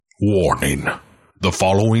Warning. The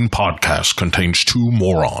following podcast contains two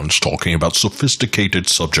morons talking about sophisticated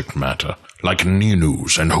subject matter, like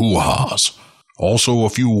news and hoo-has. Also a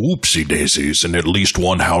few whoopsie-daisies and at least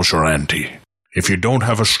one house or auntie. If you don't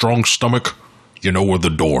have a strong stomach, you know where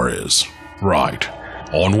the door is. Right.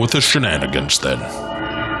 On with the shenanigans then.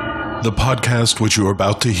 The podcast which you are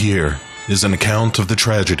about to hear is an account of the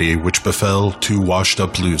tragedy which befell two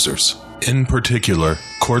washed-up losers. In particular,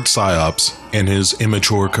 Court Psyops and his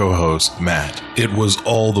immature co-host, Matt. It was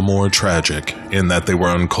all the more tragic in that they were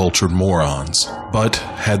uncultured morons. But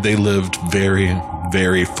had they lived very,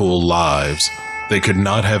 very full lives, they could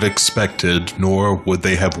not have expected, nor would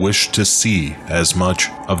they have wished to see as much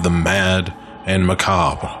of the mad and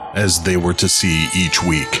macabre as they were to see each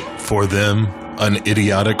week. For them, an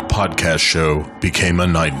idiotic podcast show became a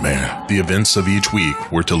nightmare. The events of each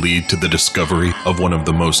week were to lead to the discovery of one of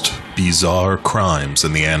the most bizarre crimes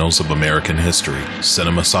in the annals of American history,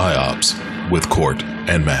 Cinema Psyops, with Court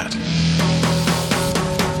and Matt.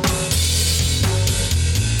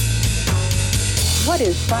 What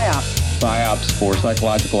is PSYOPs? PSYOPs, for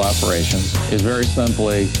psychological operations, is very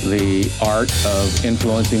simply the art of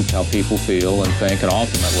influencing how people feel and think, and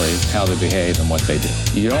ultimately how they behave and what they do.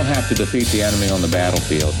 You don't have to defeat the enemy on the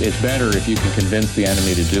battlefield. It's better if you can convince the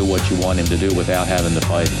enemy to do what you want him to do without having to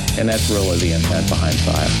fight him. And that's really the intent behind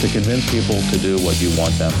PSYOPs, to convince people to do what you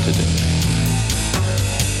want them to do.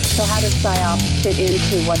 So how does PSYOPs fit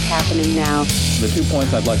into what's happening now? The 2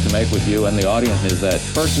 points I'd like to make with you and the audience is that,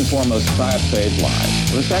 first and foremost, PSYOPs save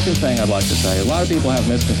lives. The second thing I'd like to say, a lot of people have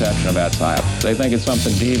misconception about PSYOPs. They think it's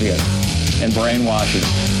something deviant and brainwashing.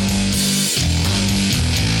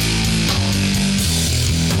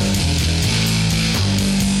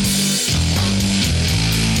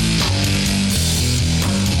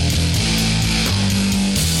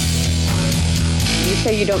 You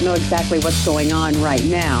say you don't know exactly what's going on right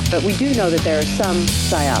now, but we do know that there are some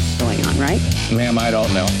PSYOPs going on, right? Ma'am, I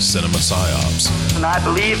don't know. Cinema Psyops. And I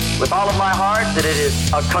believe with all of my heart that it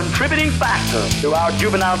is a contributing factor to our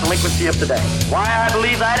juvenile delinquency of today. Why I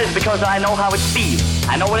believe that is because I know how it feels.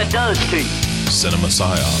 I know what it does to you. Cinema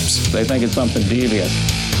Psyops. They think it's something deviant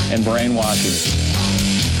and brainwashing.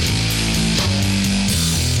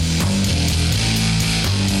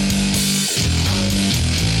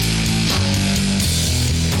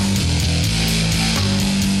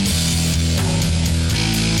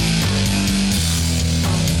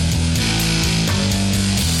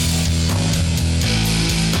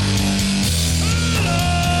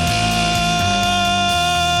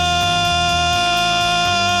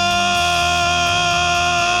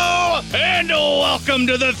 Welcome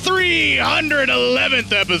to the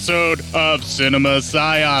 311th episode of Cinema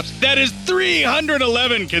Psyops. That is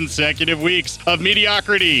 311 consecutive weeks of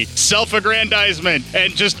mediocrity, self-aggrandizement,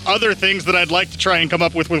 and just other things that I'd like to try and come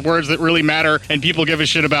up with words that really matter and people give a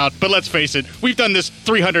shit about. But let's face it, we've done this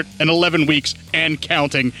 311 weeks and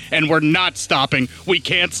counting, and we're not stopping. We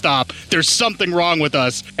can't stop. There's something wrong with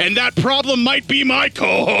us, and that problem might be my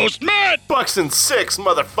co-host, Matt! Bucks and six,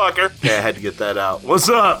 motherfucker. Yeah, I had to get that out. What's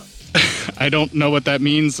up? I don't know what that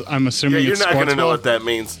means. I'm assuming you're it's not sports going to know ball. what that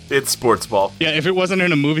means. It's sports ball. Yeah, if it wasn't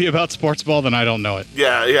in a movie about sports ball, then I don't know it.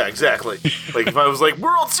 Yeah, exactly. Like, if I was like,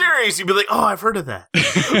 World Series, you'd be like, oh, I've heard of that.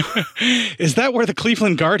 Is that where the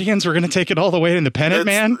Cleveland Guardians were going to take it all the way to the pennant,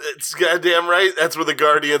 man? It's goddamn right. That's where the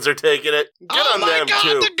Guardians are taking it. Good on them, Oh my God,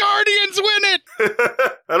 too. the Guardians win it!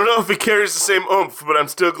 I don't know if it carries the same oomph, but I'm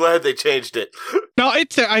still glad they changed it. No,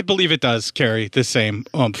 I believe it does carry the same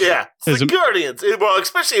oomph. Yeah, it's the Guardians. Well,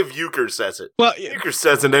 especially if Euchre says it. Well, Euchre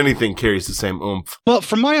says that anything carries the same oomph. Well,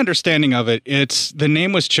 from my understanding of it, the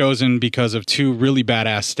name was chosen because of two really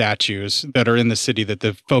badass statues that are in the city that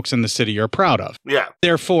the folks in the city are proud of. Yeah.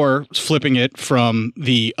 Therefore, flipping it from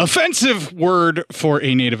the offensive word for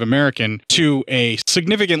a Native American to a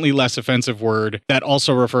significantly less offensive word that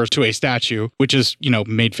also refers to a statue, which is,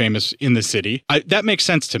 made famous in the city. That makes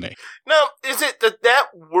sense to me. Now, is it that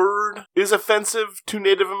word is offensive to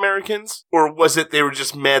Native Americans? Or was it they were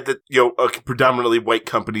just mad that, a predominantly white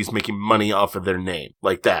company's making money off of their name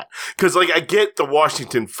like that? Because, I get the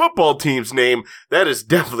Washington football team's name. That is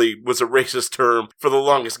definitely was a racist term for the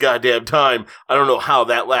longest goddamn time. I don't know how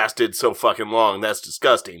that lasted so fucking long. That's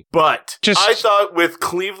disgusting. But I thought with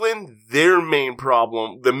Cleveland, the main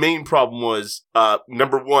problem was,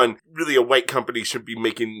 number one, really a white company should be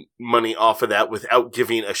making money off of that without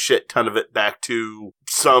giving a shit ton of it back to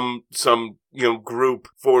some group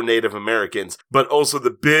for Native Americans. But also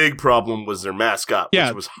the big problem was their mascot,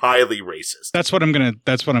 which was highly racist. That's what I'm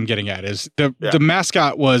getting at is the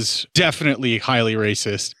mascot was definitely highly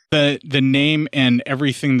racist. the name and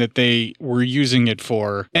everything that they were using it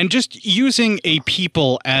for, and just using a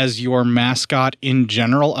people as your mascot in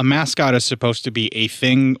general. A mascot is supposed to be a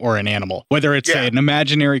thing or an animal, whether it's an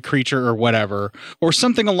imaginary creature or whatever, or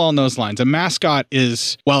something along those lines. A mascot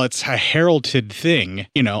is, well, it's a heralded thing.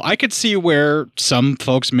 You know, I could see where some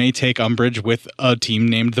folks may take umbrage with a team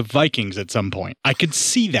named the Vikings at some point. I could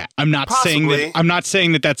see that. I'm not saying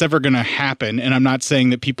that that's ever going to happen, and I'm not saying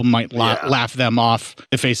that people might laugh them off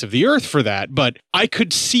the face of the earth for that, but I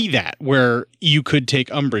could see that where you could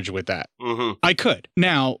take umbrage with that. Mm-hmm. I could.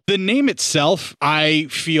 Now, the name itself, I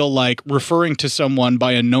feel like referring to someone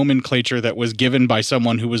by a nomenclature that was given by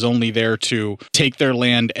someone who was only there to take their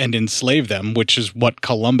land and enslave them, which is what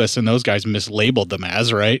Columbus and those guys mislabeled them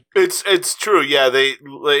as, right? It's true. Yeah, they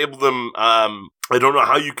labeled them. I don't know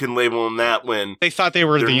how you can label them that when they thought they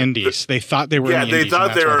were the Indies. They thought they were. Yeah, they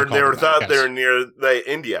thought they were near the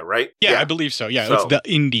India, right? Yeah, I believe so. Yeah, it's the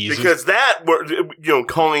Indies because that word,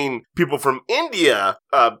 calling people from India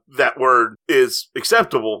that word is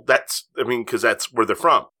acceptable. Because that's where they're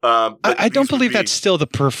from. I don't believe that's still the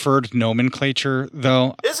preferred nomenclature,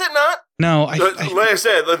 though. Is it not? No, like I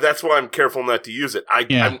said, that's why I'm careful not to use it. I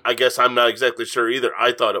guess I'm not exactly sure either.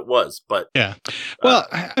 I thought it was, but yeah. Well,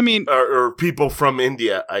 I mean, or people from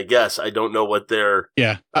India. I guess I don't know what their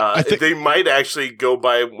they might actually go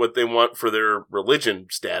by what they want for their religion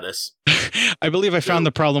status. I believe I found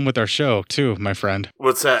the problem with our show too, my friend.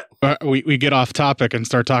 What's that? We get off topic and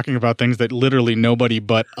start talking about things that literally nobody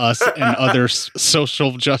but us and other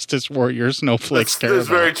social justice warrior snowflakes care about. That's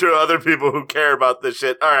very true. Other people who care about this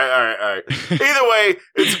shit. All right. Either way,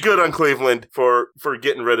 it's good on Cleveland for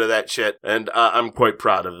getting rid of that shit, and I'm quite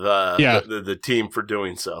proud of the team for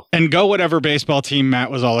doing so. And go whatever baseball team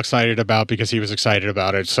Matt was all excited about because he was excited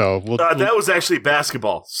about it. So that was actually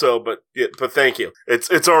basketball. So, but thank you.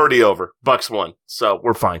 It's already over. Bucks won, so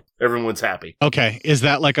we're fine. Everyone's happy. Okay, is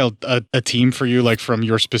that like a team for you, like from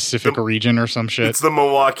your specific region or some shit? It's the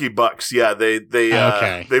Milwaukee Bucks. Yeah, they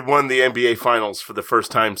won the NBA Finals for the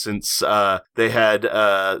first time since they had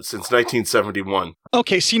since 1971.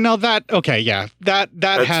 Okay, see now that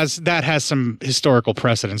has some historical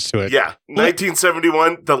precedence to it. Yeah,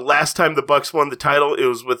 1971. The last time the Bucks won the title, it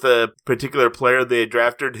was with a particular player they had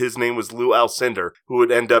drafted. His name was Lou Alcindor, who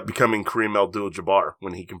would end up becoming Kareem Abdul-Jabbar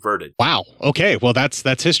when he converted. Wow. Okay. Well, that's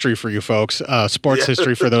history for you folks. Sports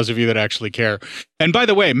history for those of you that actually care. And by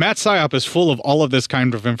the way, Matt Psyop is full of all of this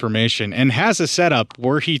kind of information and has a setup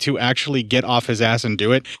were he to actually get off his ass and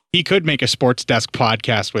do it. He could make a Sports Desk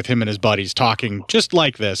podcast with him and his buddies talking just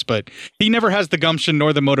like this, but he never has the gumption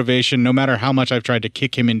nor the motivation, no matter how much I've tried to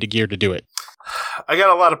kick him into gear to do it. I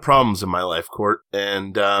got a lot of problems in my life, Court,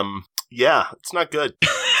 and it's not good.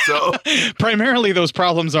 So primarily those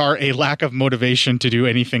problems are a lack of motivation to do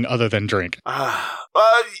anything other than drink. I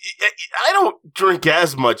don't drink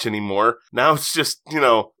as much anymore. Now it's just,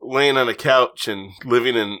 laying on a couch and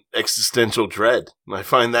living in existential dread. And I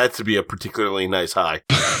find that to be a particularly nice high.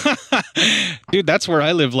 Dude, that's where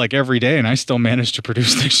I live like every day, and I still manage to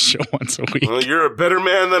produce this show once a week. Well, you're a better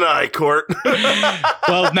man than I, Court.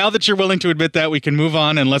 Well, now that you're willing to admit that, we can move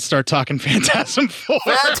on and let's start talking Phantasm 4.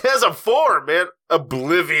 Phantasm 4, man.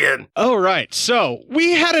 Oblivion. Oh, right. So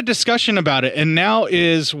we had a discussion about it, and now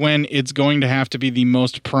is when it's going to have to be the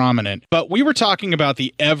most prominent. But we were talking about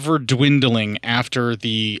the ever dwindling after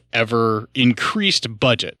the ever increased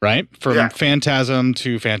budget, right? From Phantasm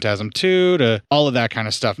to Phantasm 2 to all of that kind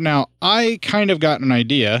of stuff. Now, I kind of got an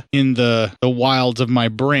idea in the wilds of my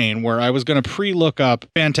brain where I was going to pre-look up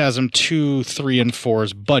Phantasm 2, 3, and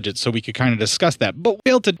 4's budget so we could kind of discuss that. But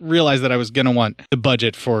failed to realize that I was going to want the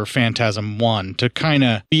budget for Phantasm 1 to kind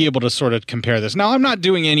of be able to sort of compare this. Now, I'm not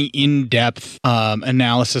doing any in-depth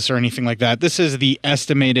analysis or anything like that. This is the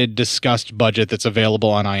estimated discussed budget that's available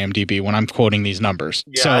on IMDb when I'm quoting these numbers.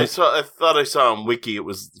 Yeah, I thought I saw on Wiki it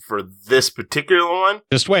was for this particular one.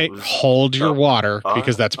 Just wait. Hold your water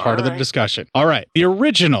because that's part of the discussion. All right. The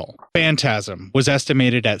original Phantasm was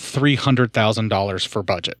estimated at $300,000 for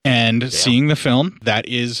budget. And seeing the film, that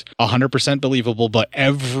is 100% believable, but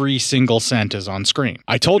every single cent is on screen.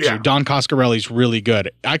 I told you, Don Coscarelli's really good.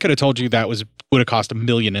 I could have told you that would have cost $1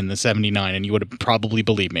 million in the 79 and you would have probably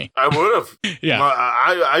believed me. I would have. Yeah.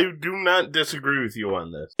 I do not disagree with you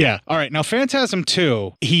on this. Yeah. All right. Now, Phantasm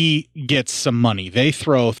 2, he gets some money. They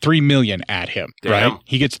throw $3 million at him, right?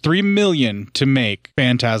 He gets $3 million to make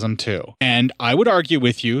Phantasm 2. And I would argue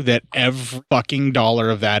with you that every fucking dollar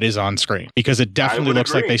of that is on screen because it definitely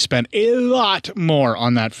looks like they spent a lot more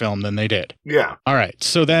on that film than they did. Yeah. All right.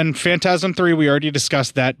 So then Phantasm 3, we already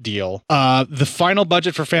discussed that deal. The final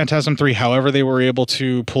budget for Phantasm 3, however they were able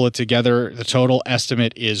to pull it together, the total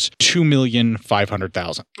estimate is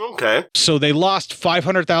 $2,500,000. Okay. So they lost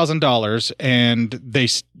 $500,000 and they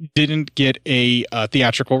didn't get a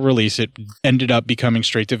theatrical release. It ended up becoming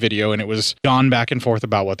straight to video, and it was gone back and forth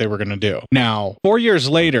about what they were going to do. Now, 4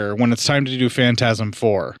 years later, when it's time to do Phantasm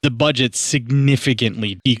 4, the budget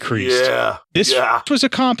significantly decreased. Yeah. This was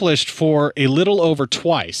accomplished for a little over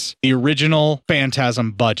twice the original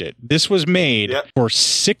Phantasm budget. This was made for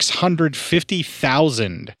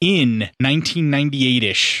 $650,000 in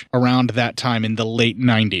 1998-ish, around that time in the late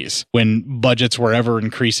 90s, when budgets were ever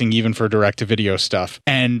increasing even for direct-to-video stuff.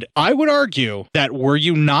 And I would argue that were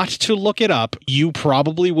you not to look it up, you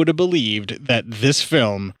probably would have believed that this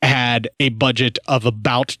film had a budget of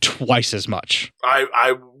about twice as much.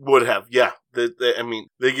 I would have, yeah. I mean,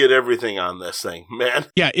 they get everything on this thing, man.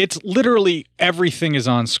 Yeah, it's literally everything is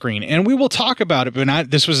on screen. And we will talk about it,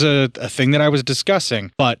 but this was a thing that I was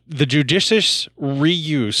discussing. But the judicious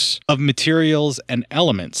reuse of materials and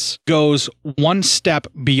elements goes one step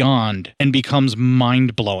beyond and becomes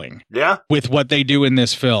mind-blowing. Yeah. With what they do in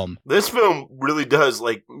this film. This film really does,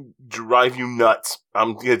 like, drive you nuts.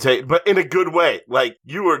 I'm going to tell you, but in a good way. Like,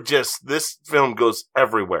 this film goes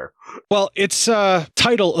everywhere. Well, its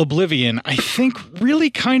title, Oblivion, I think really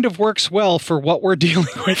kind of works well for what we're dealing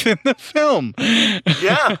with in the film.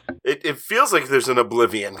 Yeah, it feels like there's an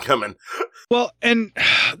Oblivion coming. Well, and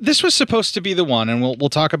this was supposed to be the one, and we'll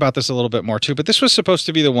talk about this a little bit more too, but this was supposed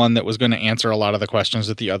to be the one that was going to answer a lot of the questions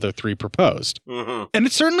that the other three proposed. Mm-hmm. And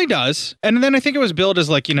it certainly does. And then I think it was billed as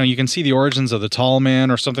like, you can see the origins of the Tall Man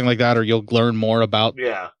or something like that, or you'll learn more about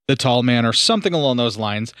the Tall Man or something along those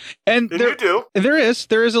lines. And you do. There is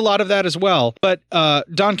a lot of that as well. But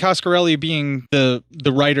Don Coscarelli, being the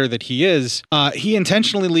writer that he is, he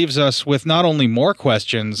intentionally leaves us with not only more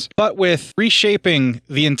questions, but with reshaping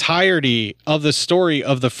the entirety of the story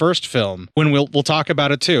of the first film, when we'll talk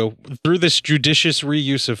about it too, through this judicious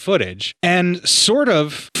reuse of footage, and sort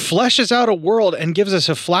of fleshes out a world and gives us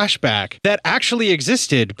a flashback that actually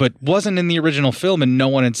existed but wasn't in the original film and no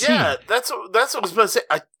one had seen. Yeah, that's what I was about to say.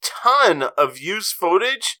 A ton of used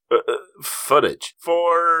footage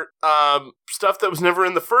for stuff that was never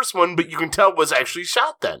in the first one, but you can tell was actually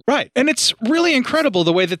shot then. Right. And it's really incredible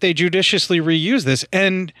the way that they judiciously reuse this.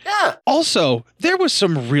 And also, there was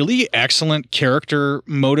some really excellent character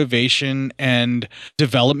motivation and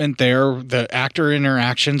development there. The actor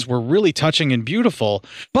interactions were really touching and beautiful.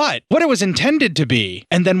 But what it was intended to be,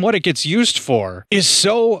 and then what it gets used for, is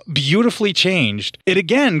so beautifully changed. It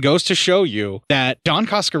again goes to show you that Don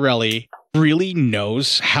Coscarelli really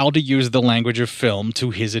knows how to use the language of film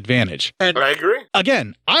to his advantage. And I agree.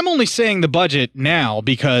 Again, I'm only saying the budget now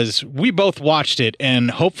because we both watched it, and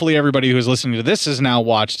hopefully everybody who's listening to this has now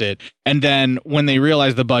watched it. And then when they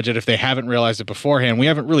realize the budget, if they haven't realized it beforehand, we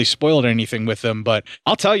haven't really spoiled anything with them. But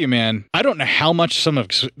I'll tell you, man, I don't know how much some of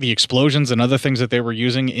the explosions and other things that they were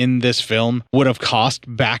using in this film would have cost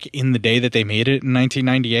back in the day that they made it in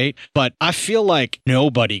 1998. But I feel like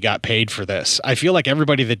nobody got paid for this. I feel like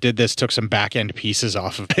everybody that did this took some back end pieces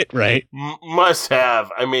off of it, right? Must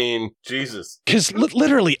have. I mean, Jesus. Because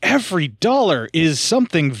literally every dollar is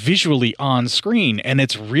something visually on screen, and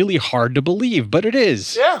it's really hard to believe, but it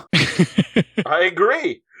is. Yeah. I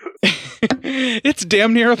agree. It's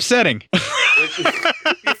damn near upsetting. You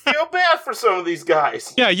feel bad for some of these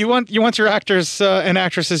guys. Yeah, you want your actors and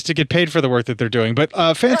actresses to get paid for the work that they're doing. But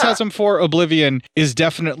Phantasm 4 Oblivion is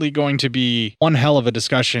definitely going to be one hell of a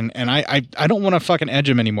discussion, and I don't want to fucking edge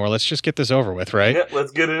him anymore. Let's just get this over with, right? Yeah,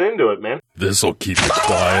 let's get it into it, man. This'll keep it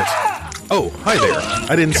quiet. Oh, hi there.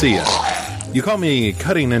 I didn't see you. You caught me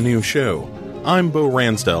cutting a new show. I'm Bo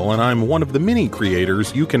Ransdell, and I'm one of the many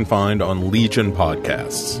creators you can find on Legion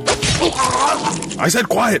Podcasts. I said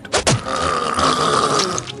quiet!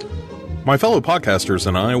 My fellow podcasters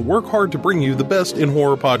and I work hard to bring you the best in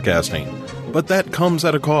horror podcasting, but that comes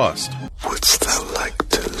at a cost. Wouldst thou like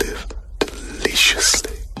to live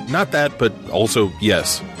deliciously? Not that, but also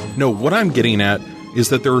yes. No, what I'm getting at is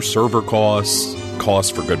that there are server costs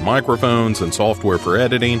for good microphones and software for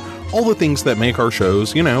editing, all the things that make our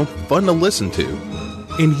shows, fun to listen to.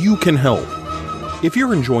 And you can help. If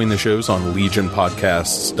you're enjoying the shows on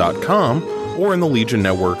legionpodcasts.com or in the Legion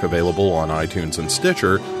Network available on iTunes and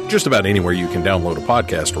Stitcher, just about anywhere you can download a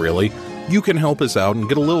podcast, really, you can help us out and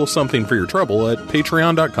get a little something for your trouble at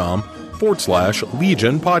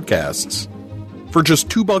patreon.com/Legion Podcasts. For just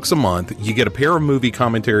 $2 a month, you get a pair of movie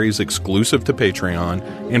commentaries exclusive to Patreon,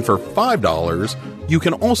 and for $5, you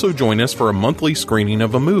can also join us for a monthly screening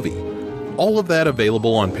of a movie. All of that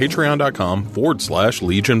available on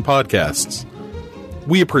patreon.com/Legion Podcasts.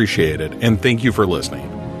 We appreciate it, and thank you for listening.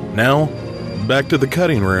 Now, back to the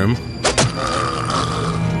cutting room.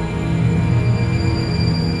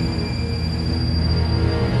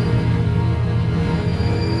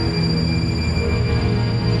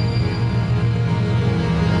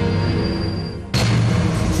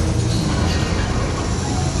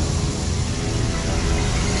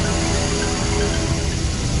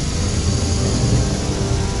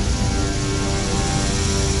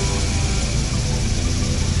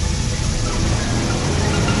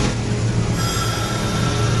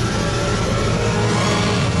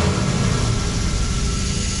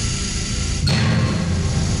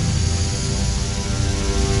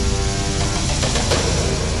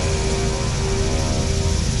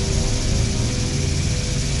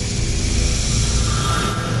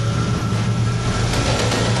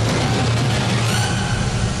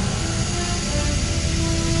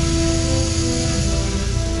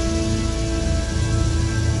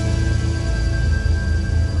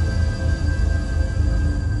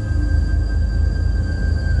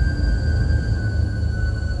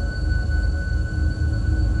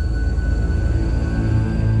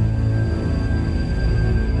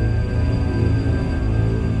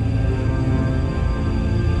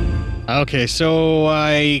 Okay, so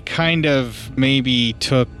I kind of maybe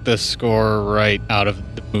took the score right out of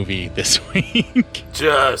the movie this week.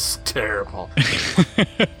 Just terrible.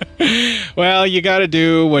 Well, you gotta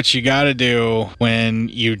do what you gotta do when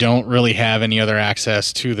you don't really have any other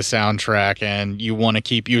access to the soundtrack and you want to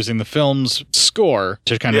keep using the film's score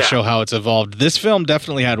to kind of show how it's evolved. This film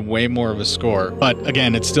definitely had way more of a score, but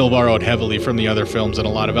again, it still borrowed heavily from the other films and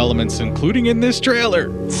a lot of elements, including in this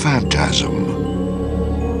trailer. Phantasm.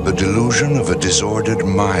 The delusion of a disordered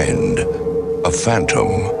mind. A phantom.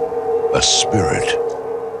 A spirit.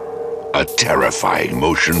 A terrifying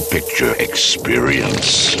motion picture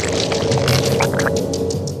experience.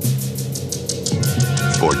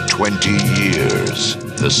 For 20 years,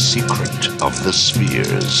 the secret of the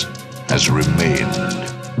spheres has remained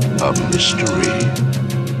a mystery.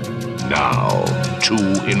 Now, two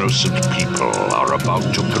innocent people are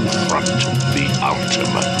about to confront the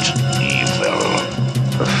ultimate evil.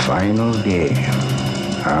 The final game.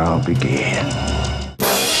 I'll begin.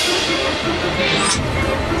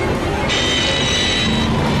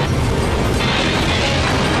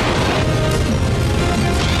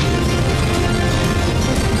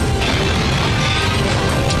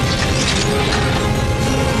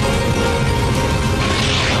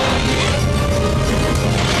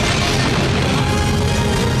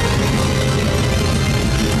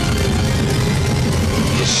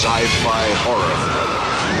 Sci-fi horror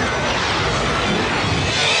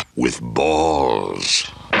with balls.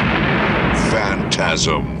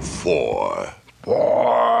 Phantasm 4.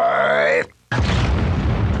 Boy.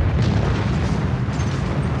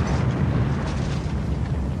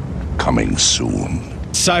 Coming soon.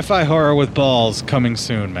 Sci-fi horror with balls coming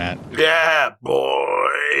soon, Matt. Yeah,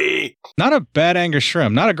 boy. Not a bad Angus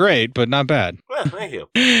Shrimp. Not a great, but not bad. Well, thank you.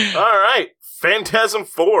 All right. Phantasm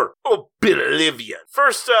 4, Oblivion.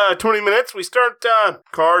 First 20 minutes, we start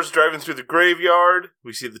cars driving through the graveyard.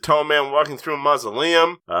 We see the tall man walking through a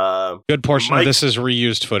mausoleum. Good portion of this is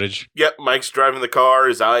reused footage. Yep, Mike's driving the car.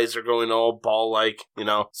 His eyes are going all ball-like,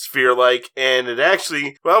 sphere-like. And it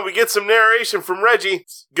actually, well, we get some narration from Reggie.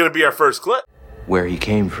 It's going to be our first clip. Where he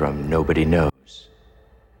came from, nobody knows.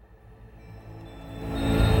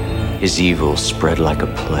 His evil spread like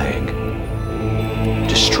a plague.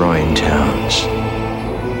 Destroying towns,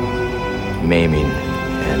 maiming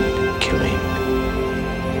and killing.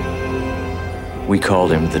 We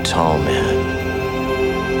called him the Tall Man.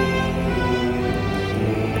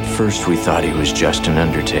 At first we thought he was just an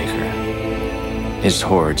undertaker. His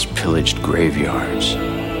hordes pillaged graveyards,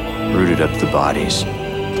 rooted up the bodies,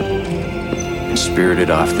 and spirited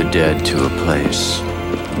off the dead to a place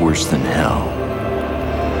worse than hell.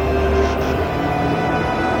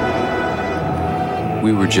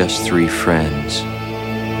 We were just 3 friends.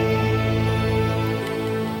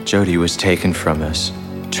 Jody was taken from us,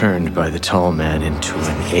 turned by the Tall Man into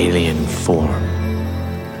an alien form.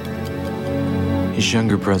 His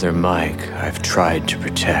younger brother Mike, I've tried to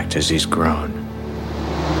protect as he's grown.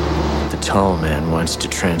 The Tall Man wants to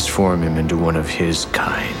transform him into one of his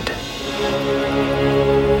kind.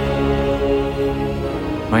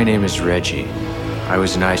 My name is Reggie. I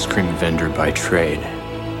was an ice cream vendor by trade.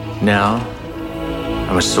 Now,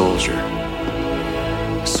 I'm a soldier.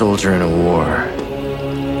 A soldier in a war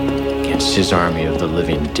against his army of the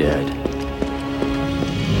living dead.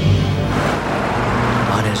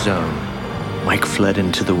 On his own, Mike fled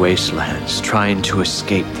into the wastelands, trying to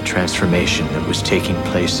escape the transformation that was taking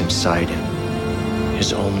place inside him.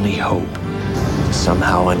 His only hope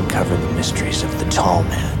somehow uncover the mysteries of the Tall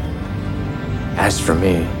Man. As for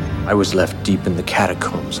me, I was left deep in the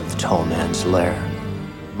catacombs of the Tall Man's lair.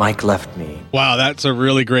 Mike left me. Wow, that's a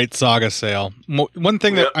really great saga sale. One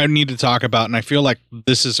thing that I need to talk about, and I feel like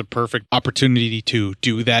this is a perfect opportunity to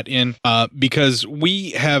do that in, because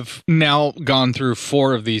we have now gone through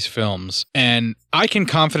 4 of these films, and I can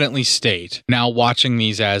confidently state, now watching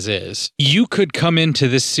these as is, you could come into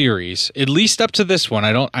this series, at least up to this one.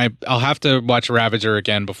 I'll have to watch Ravager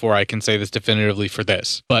again before I can say this definitively for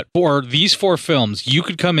this. But for these 4 films, you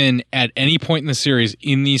could come in at any point in the series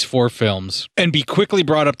in these 4 films and be quickly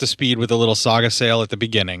brought up to speed with a little saga sale at the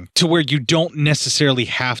beginning to where you don't necessarily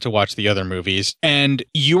have to watch the other movies, and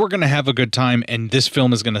you are going to have a good time, and this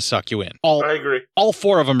film is going to suck you in. I agree. All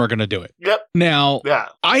 4 of them are going to do it. Yep. Now,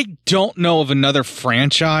 I don't know of another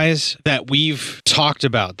franchise that we've talked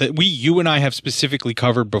about, that you and I have specifically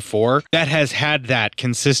covered before, that has had that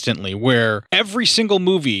consistently, where every single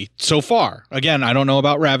movie so far, again, I don't know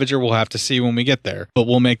about Ravager, we'll have to see when we get there, but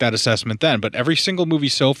we'll make that assessment then, but every single movie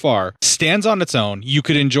so far stands on its own. You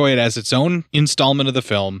could enjoy it as its own installment of the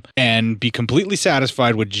film and be completely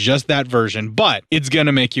satisfied with just that version, but it's going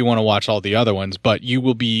to make you want to watch all the other ones, but you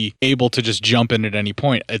will be able to just jump in at any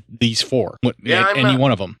point at these 4, any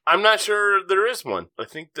one of them. I'm not sure there is one. I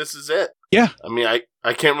think this is it. Yeah. I mean,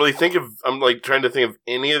 I can't really think of, I'm like trying to think of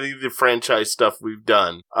any of the franchise stuff we've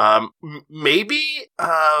done. Maybe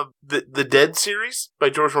the Dead series by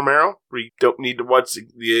George Romero, where you don't need to watch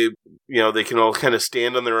they can all kind of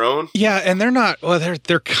stand on their own. Yeah, and they're not,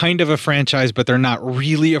 they're kind of a franchise, but they're not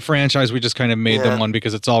really a franchise. We just kind of made them one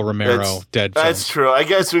because it's all Romero Dead films. That's true. I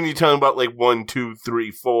guess when you're talking about like 1, 2,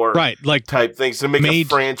 3, 4 right, like type things to make a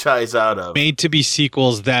franchise out of. Made to be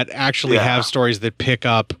sequels that actually have stories that pick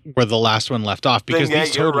up where the last one left off, because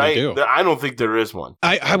these totally do. I don't think there is one.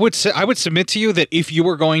 I would submit to you that if you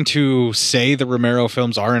were going to say the Romero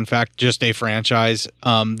films are in fact just a franchise,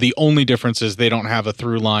 the only difference is they don't have a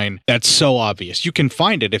through line that's so obvious. You can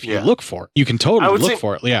find it if you look for it. You can totally look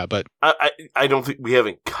for it. Yeah, but I don't think we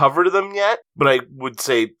haven't covered them yet, but I would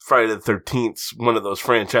say Friday the 13th's one of those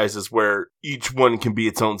franchises where each one can be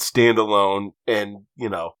its own standalone and,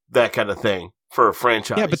 that kind of thing. For a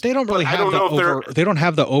franchise. Yeah, but they don't really have they don't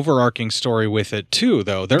have the overarching story with it too,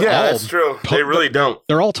 though. That's true. They really don't.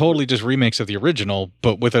 They're all totally just remakes of the original,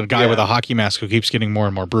 but with a guy with a hockey mask who keeps getting more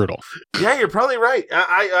and more brutal. Yeah, you're probably right.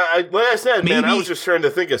 I like I said, man, I was just trying to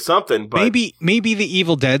think of something. But maybe the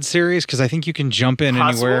Evil Dead series, because I think you can jump in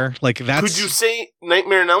anywhere. Like that's. Could you say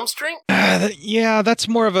Nightmare on Elm Street? Yeah, that's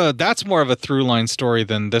more of a through line story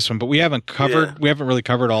than this one. But we haven't covered. We haven't really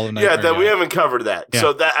covered all of Nightmare. Yeah, we haven't covered that. Yeah.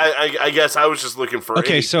 So that I guess I was just looking for.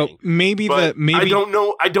 Okay, anything. So maybe I don't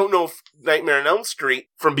know if Nightmare on Elm Street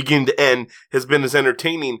from beginning to end has been as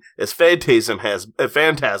entertaining as Phantasm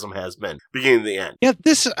has been beginning to end. Yeah,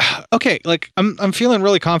 this okay. Like I'm feeling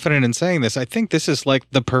really confident in saying this. I think this is like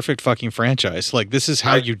the perfect fucking franchise. Like this is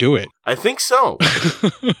how you do it. I think so,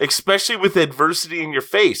 especially with adversity in your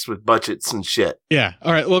face with budgets and shit. Yeah.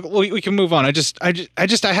 All right. Well, we can move on. I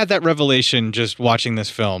had that revelation just watching this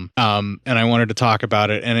film, and I wanted to talk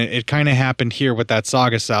about it, and it kind of happened here with that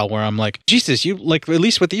saga Sal, where I'm like, Jesus, you like at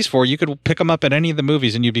least with these 4, you could pick them up at any of the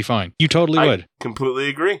movies and you'd be fine. You totally would. Completely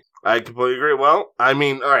agree. Well, I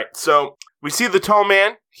mean, all right. So we see the Tall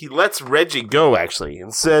Man. He lets Reggie go, actually,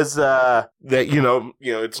 and says that,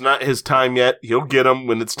 it's not his time yet. He'll get him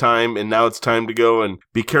when it's time, and now it's time to go, and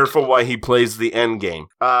be careful why he plays the end game.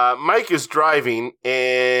 Mike is driving,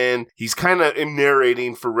 and he's kind of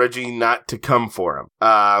narrating for Reggie not to come for him.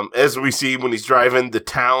 As we see when he's driving, the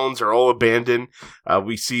towns are all abandoned.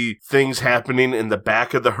 We see things happening in the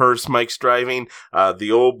back of the hearse Mike's driving.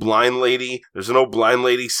 The old blind lady, there's an old blind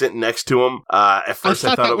lady sitting next to him. At first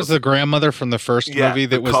I thought it was the grandmother from the first movie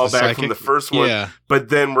that was call the back psychic from the first one, but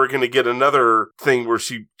then we're going to get another thing where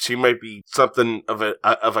she might be something of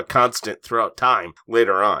a constant throughout time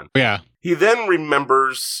later on. Yeah. He then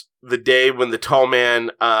remembers the day when the Tall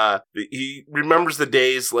Man, he remembers the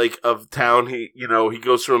days like of town. He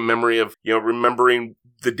goes through a memory of, remembering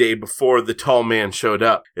the day before the Tall Man showed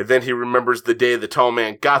up. And then he remembers the day the Tall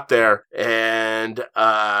Man got there, and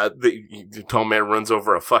the Tall Man runs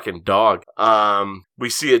over a fucking dog.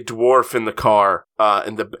 We see a dwarf in the car,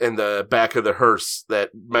 in the back of the hearse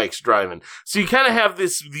that Mike's driving. So you kind of have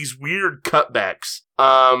these weird cutbacks.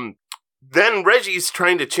 Then Reggie's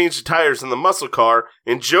trying to change the tires in the muscle car,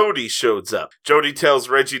 and Jody shows up. Jody tells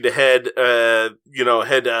Reggie to head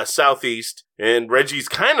southeast, and Reggie's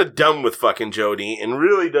kind of done with fucking Jody, and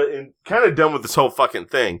really kind of done with this whole fucking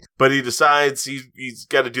thing. But he decides he's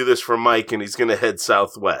got to do this for Mike, and he's going to head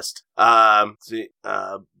southwest.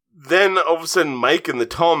 then all of a sudden, Mike and the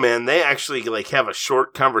tall man, they actually like have a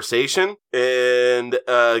short conversation, and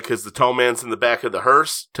because the tall man's in the back of the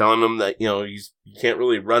hearse, telling him that you can't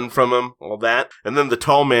really run from him, all that, and then the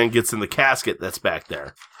tall man gets in the casket that's back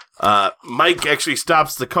there. Mike actually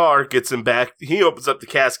stops the car, gets him back. He opens up the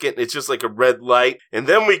casket, and it's just like a red light. And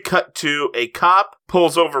then we cut to a cop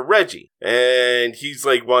pulls over Reggie, and he's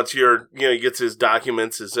like, he gets his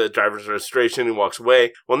documents, his driver's registration, and walks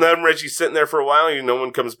away. Well, then Reggie's sitting there for a while, and no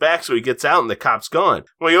one comes back, so he gets out, and the cop's gone.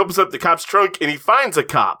 Well, he opens up the cop's trunk, and he finds a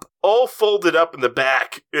cop, all folded up in the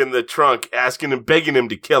back in the trunk, asking him, begging him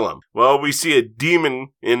to kill him. Well, we see a demon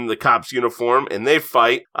in the cop's uniform, and they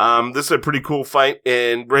fight. This is a pretty cool fight,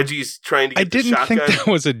 and Reggie's trying to get the shotgun. I didn't think that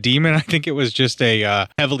was a demon. I think it was just a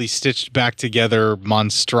heavily stitched back together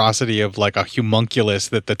monstrosity of like a homunculus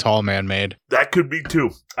that the tall man made. That could be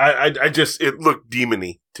too. It looked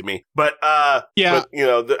demony to me. But, yeah.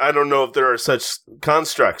 But, I don't know if there are such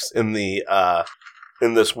constructs in the,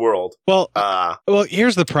 in this world. Well,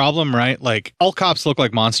 here's the problem, right? Like, all cops look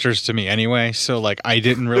like monsters to me anyway, so, like, I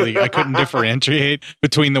couldn't differentiate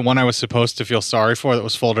between the one I was supposed to feel sorry for that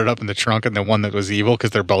was folded up in the trunk and the one that was evil,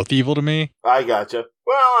 because they're both evil to me. I gotcha.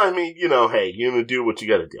 Well, I mean, hey, you gonna do what you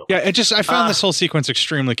gotta do. Yeah, I found this whole sequence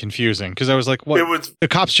extremely confusing, because I was like, what? The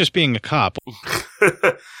cop's just being a cop.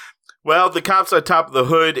 Well, the cop's on top of the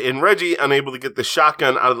hood, and Reggie, unable to get the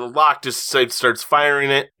shotgun out of the lock, just starts firing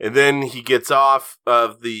it. And then he gets out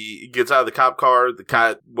of the cop car. The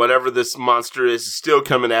cop, whatever this monster is still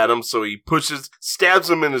coming at him. So he stabs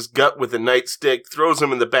him in his gut with a nightstick, throws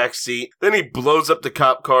him in the back seat. Then he blows up the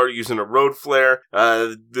cop car using a road flare.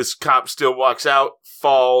 This cop still walks out,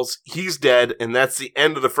 falls. He's dead, and that's the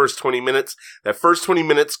end of the first 20 minutes. That first 20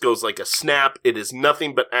 minutes goes like a snap. It is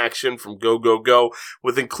nothing but action from go, go, go,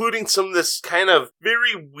 with including some of this kind of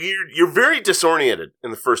very weird, you're very disoriented in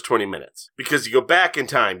the first 20 minutes because you go back in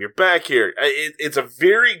time, you're back here. It's a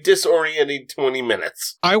very disorienting 20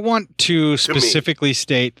 minutes. I want to specifically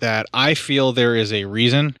state that I feel there is a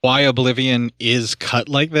reason why Oblivion is cut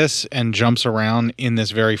like this and jumps around in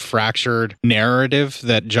this very fractured narrative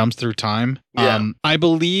that jumps through time. Yeah. I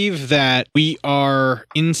believe that we are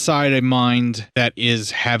inside a mind that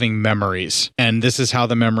is having memories, and this is how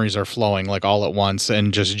the memories are flowing, like all at once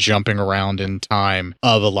and just jumping around in time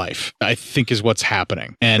of a life, I think is what's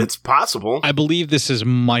happening. And it's possible. I believe this is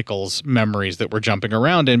Michael's memories that we're jumping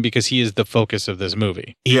around in because he is the focus of this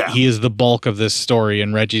movie. He is the bulk of this story,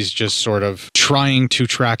 and Reggie's just sort of trying to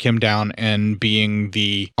track him down and being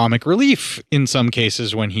the comic relief in some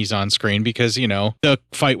cases when he's on screen because, the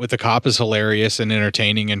fight with the cop is hilarious and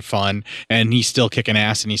entertaining and fun, and he's still kicking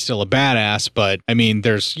ass and he's still a badass, but I mean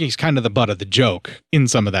he's kind of the butt of the joke in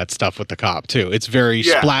some of that stuff with the cop too. It's very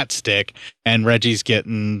splat stick, and Reggie's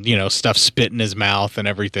getting stuff spit in his mouth and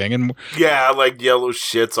everything, and like yellow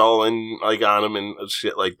shits all in like on him and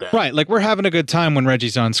shit like that. Right, like we're having a good time when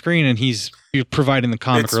Reggie's on screen and he's providing the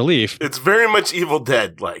comic relief. It's very much Evil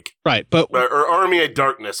Dead like. Right, but or Army of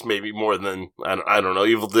Darkness maybe more than I don't know,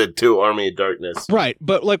 Evil Dead 2, Army of Darkness. Right,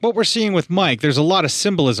 but like what we're seeing with Mike, there's a lot of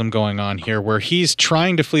symbolism going on here where he's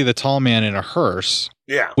trying to flee the tall man in a hearse.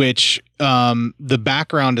 Yeah. Which the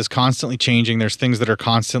background is constantly changing. There's things that are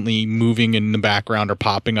constantly moving in the background or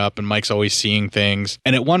popping up, and Mike's always seeing things.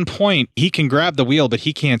 And at one point, he can grab the wheel, but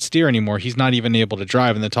he can't steer anymore. He's not even able to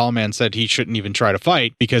drive. And the tall man said he shouldn't even try to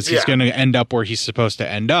fight because he's going to end up where he's supposed to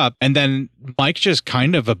end up. And then Mike just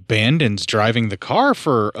kind of abandons driving the car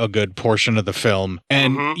for a good portion of the film.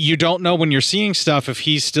 And you don't know when you're seeing stuff if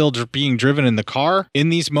he's still being driven in the car in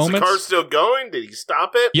these moments. Is the car still going? Did he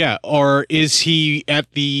stop it? Yeah. Or is he at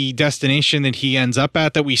the destination that he ends up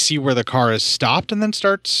at that we see where the car is stopped and then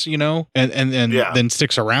starts, and then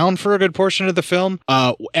sticks around for a good portion of the film?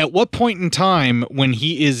 At what point in time when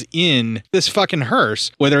he is in this fucking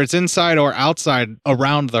hearse, whether it's inside or outside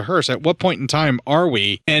around the hearse, at what point in time are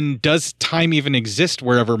we? And does time even exist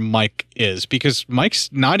wherever Mike is? Because Mike's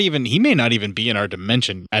he may not even be in our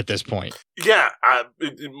dimension at this point. Yeah,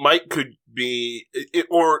 Mike could be,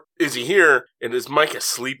 or is he here and is Mike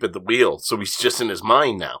asleep at the wheel? So he's just in his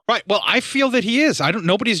mind now. Right. Well, I feel that he is.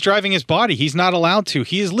 Nobody's driving his body. He's not allowed to.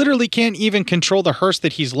 He literally can't even control the hearse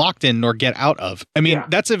that he's locked in nor get out of. I mean,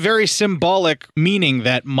 that's a very symbolic meaning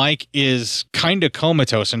that Mike is kind of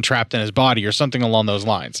comatose and trapped in his body or something along those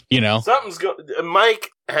lines, Something's Mike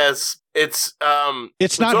has... It's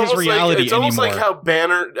not his reality it's almost anymore. like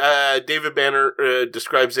how David Banner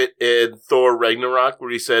describes it in Thor Ragnarok,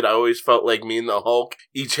 where he said, "I always felt like me and the Hulk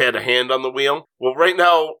each had a hand on the wheel." Well, right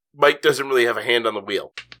now, Mike doesn't really have a hand on the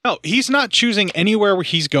wheel. No, he's not choosing anywhere where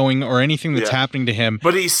he's going or anything that's happening to him.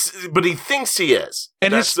 But he thinks he is.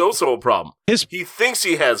 And that's also a problem. He thinks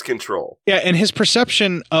he has control. Yeah, and his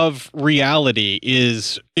perception of reality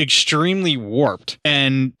is extremely warped.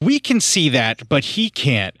 And we can see that, but he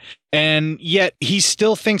can't. And yet he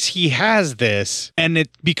still thinks he has this, and it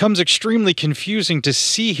becomes extremely confusing to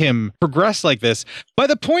see him progress like this. By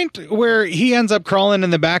the point where he ends up crawling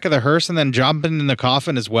in the back of the hearse and then jumping in the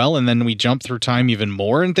coffin as well, and then we jump through time even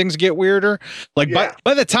more and things get weirder. Like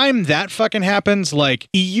by the time that fucking happens, like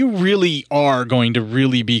you really are going to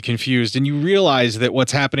really be confused, and you realize that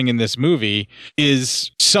what's happening in this movie is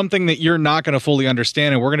something that you're not going to fully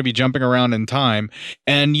understand, and we're going to be jumping around in time,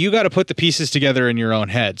 and you got to put the pieces together in your own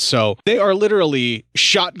head. So they are literally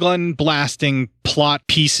shotgun blasting plot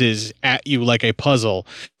pieces at you like a puzzle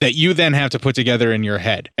that you then have to put together in your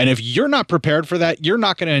head. And if you're not prepared for that, you're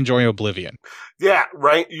not going to enjoy Oblivion. Yeah,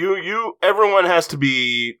 right. Everyone has to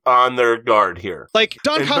be on their guard here. Like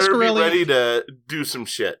Don Coscarelli, be ready to do some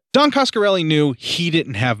shit. Don Coscarelli knew he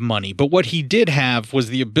didn't have money, but what he did have was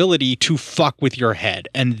the ability to fuck with your head,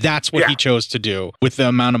 and that's what he chose to do with the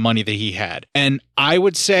amount of money that he had. And I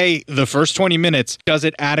would say the first 20 minutes does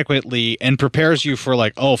it adequately and prepares you for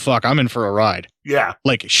like, oh fuck, I'm in for a ride. Yeah.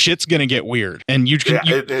 Like shit's gonna get weird. And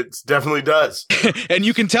it definitely does. And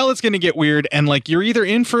you can tell it's gonna get weird, and like you're either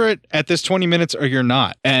in for it at this 20 minutes or you're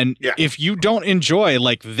not. And if you don't enjoy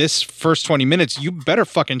like this first 20 minutes, you better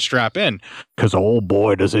fucking strap in. Cause oh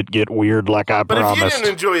boy, does it get weird like I promised. But if you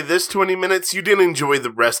didn't enjoy this 20 minutes, you didn't enjoy the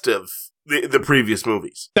rest of the previous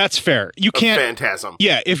movies. That's fair. You can't Phantasm.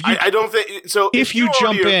 Yeah, if you I don't think so. If you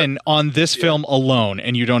jump in on this film alone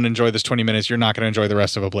and you don't enjoy this 20 minutes, you're not going to enjoy the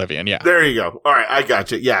rest of Oblivion. Yeah. There you go. All right, I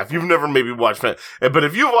got you. Yeah, if you've never maybe watched but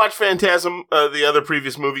if you watched Phantasm, the other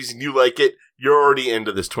previous movies, and you like it, you're already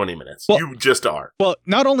into this 20 minutes. Well, you just are. Well,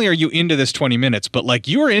 not only are you into this 20 minutes, but like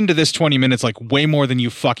you are into this 20 minutes like way more than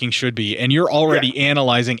you fucking should be. And you're already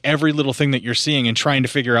analyzing every little thing that you're seeing and trying to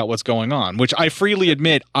figure out what's going on, which I freely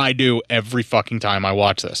admit I do every fucking time I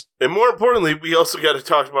watch this. And more importantly, we also got to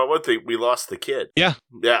talk about one thing. We lost the kid. Yeah.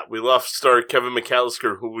 Yeah, we lost star Kevin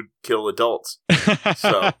McAllister, who would kill adults.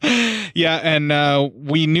 So. Yeah, and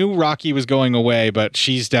we knew Rocky was going away, but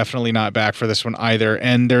she's definitely not back for this one either.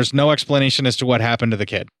 And there's no explanation as to what happened to the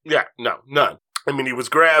kid. Yeah, no, none. I mean, he was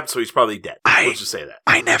grabbed, so he's probably dead. Let's just say that.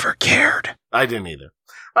 I never cared. I didn't either.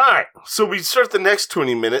 All right, so we start the next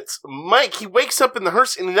 20 minutes. Mike, he wakes up in the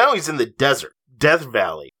hearse, and now he's in the desert. Death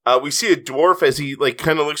Valley. We see a dwarf as he like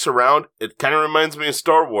kind of looks around. It kind of reminds me of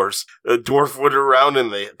Star Wars. A dwarf would around in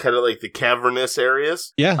the kind of like the cavernous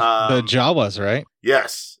areas. Yeah, the Jawas, right?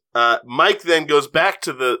 Yes. Mike then goes back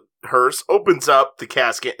to the hearse, opens up the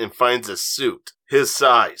casket, and finds a suit. His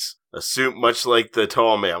size. A suit much like the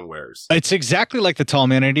tall man wears. It's exactly like the tall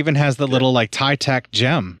man. It even has the little like tie-tack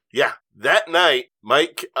gem. Yeah. That night,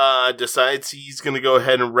 Mike decides he's going to go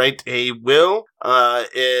ahead and write a will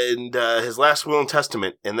and his last will and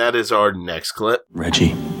testament, and that is our next clip.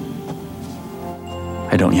 Reggie,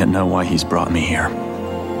 I don't yet know why he's brought me here.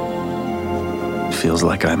 It feels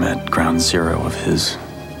like I'm at ground zero of his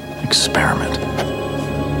experiment.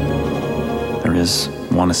 There is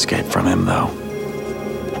one escape from him, though,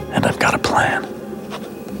 and I've got a plan.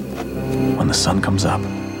 When the sun comes up,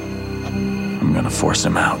 I'm going to force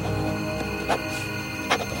him out.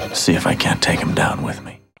 See if I can't take him down with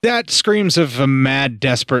me. That screams of a mad,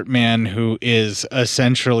 desperate man who is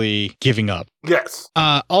essentially giving up. Yes.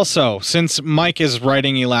 Also, since Mike is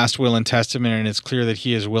writing a last will and testament and it's clear that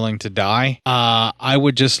he is willing to die, I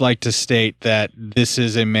would just like to state that this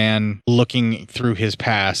is a man looking through his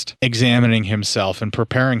past, examining himself and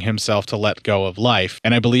preparing himself to let go of life.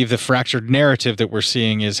 And I believe the fractured narrative that we're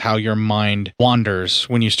seeing is how your mind wanders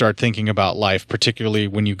when you start thinking about life, particularly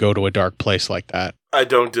when you go to a dark place like that. I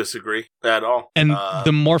don't disagree at all. And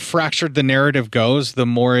the more fractured the narrative goes, the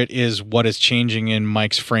more it is what is changing in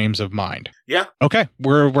Mike's frames of mind. Yeah. Okay.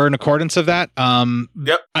 We're in accordance of that.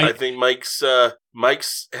 Yep. I think Mike's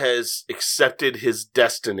has accepted his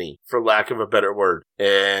destiny, for lack of a better word,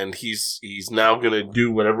 and he's now going to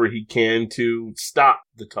do whatever he can to stop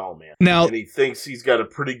the tall man. Now, and he thinks he's got a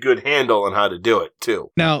pretty good handle on how to do it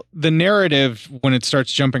too. Now, the narrative, when it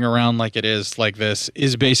starts jumping around like it is like this,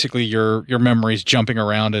 is basically your memories jumping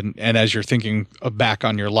around and as you're thinking back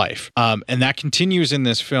on your life. And that continues in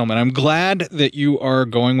this film. And I'm glad that you are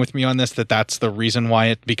going with me on this, that's the reason why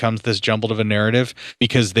it becomes this jumbled of a narrative,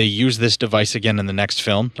 because they use this device again in the next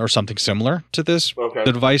film or something similar to this. Okay.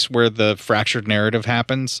 The device where the fractured narrative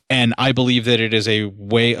happens. And I believe that it is a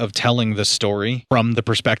way of telling the story from the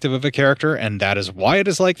perspective of a character, and that is why it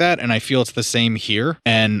is like that. And I feel it's the same here.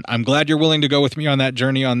 And I'm glad you're willing to go with me on that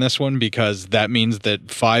journey on this one, because that means that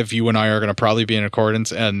 5, you and I are going to probably be in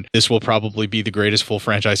accordance, and this will probably be the greatest full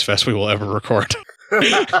franchise fest we will ever record.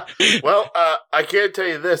 Well, I can tell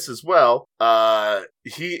you this as well.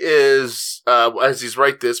 He is, as he's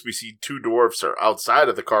write this, we see two dwarfs are outside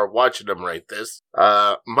of the car watching him write this.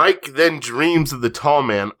 Mike then dreams of the tall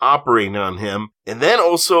man operating on him. And then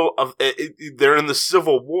also, they're in the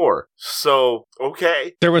Civil War. So,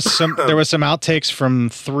 okay. There was some outtakes from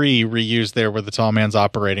 3 reused there where the tall man's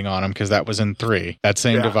operating on him because that was in 3, that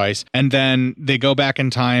same device. And then they go back in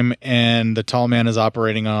time and the tall man is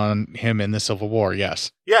operating on him in the Civil War.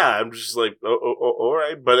 Yes. Yeah, I'm just like, all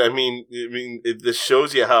right. But I mean, this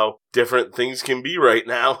shows you how different things can be right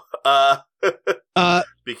now.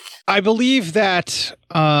 I believe that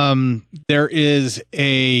there is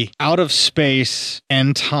a out of space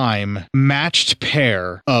and time matched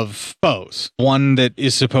pair of foes. One that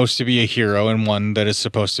is supposed to be a hero and one that is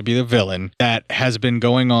supposed to be the villain that has been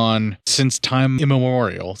going on since time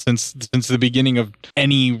immemorial, since the beginning of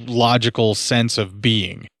any logical sense of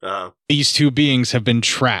being. These two beings have been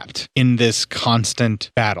trapped in this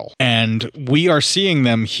constant battle. And we are seeing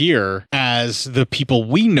them here as the people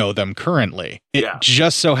we know them currently. It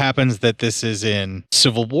just so happens that this is in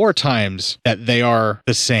Civil War times that they are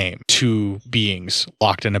the same two beings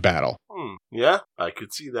locked in a battle. Yeah, I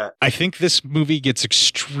could see that. I think this movie gets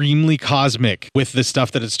extremely cosmic with the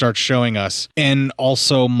stuff that it starts showing us, and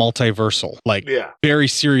also multiversal, like very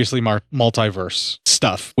seriously multiverse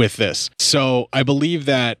stuff with this. So I believe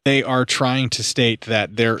that they are trying to state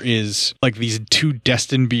that there is like these two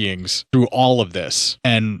destined beings through all of this,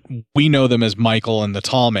 and we know them as Michael and the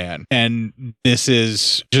Tall Man. And this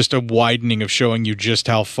is just a widening of showing you just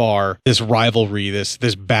how far this rivalry, this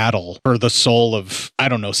battle for the soul of, I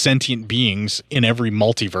don't know, sentient beings in every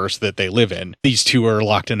multiverse that they live in. These two are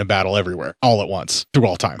locked in a battle everywhere, all at once, through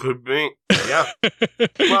all time. Could be. Yeah.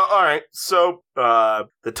 Well, all right. So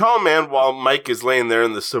the tall man, while Mike is laying there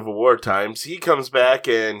in the Civil War times, he comes back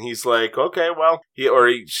and he's like, okay, well,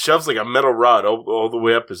 he shoves like a metal rod all the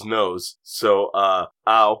way up his nose. So, ow,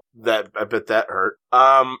 I bet that hurt.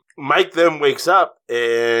 Mike then wakes up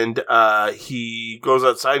and he goes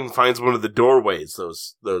outside and finds one of the doorways,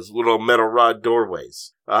 those little metal rod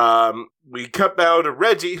doorways. We cut now to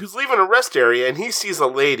Reggie, who's leaving a rest area, and he sees a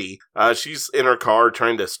lady. She's in her car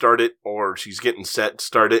trying to start it, or she's getting set to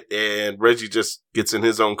start it, and Reggie just gets in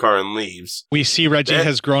his own car and leaves. We see Reggie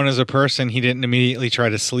has grown as a person. He didn't immediately try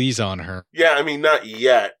to sleaze on her. Yeah, I mean, not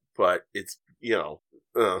yet, but it's,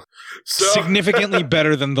 significantly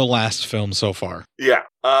better than the last film so far. Yeah.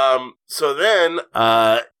 So then,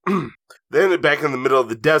 then back in the middle of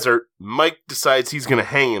the desert, Mike decides he's going to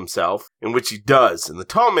hang himself, in which he does. And the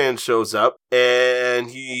tall man shows up,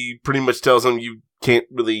 and he pretty much tells him, you can't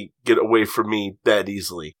really get away from me that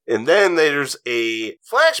easily. And then there's a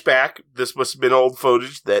flashback. This must have been old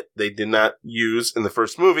footage that they did not use in the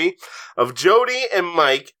first movie of Jody and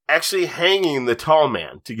Mike actually hanging the tall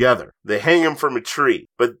man together. They hang him from a tree.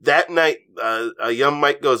 But that night, a young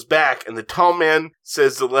Mike goes back and the tall man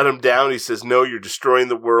says to let him down. He says, no, you're destroying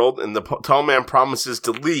the world. And the tall man promises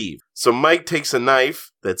to leave. So Mike takes a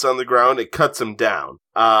knife that's on the ground and cuts him down.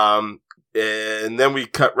 And then we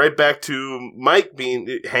cut right back to Mike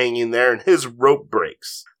hanging there, and his rope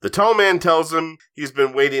breaks. The tall man tells him he's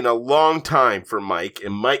been waiting a long time for Mike,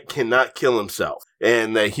 and Mike cannot kill himself,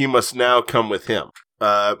 and that he must now come with him.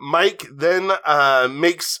 Mike then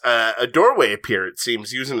makes a doorway appear, it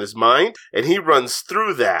seems, using his mind, and he runs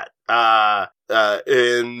through that.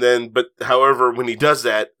 However, when he does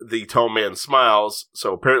that, the tall man smiles.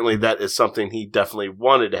 So apparently that is something he definitely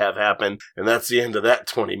wanted to have happen. And that's the end of that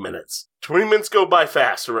 20 minutes. 20 minutes go by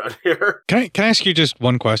fast around here. Can I ask you just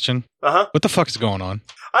one question? What the fuck is going on?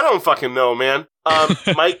 I don't fucking know, man.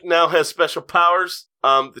 Mike now has special powers.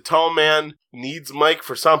 The tall man needs Mike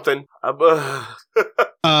for something.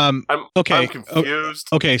 I'm confused.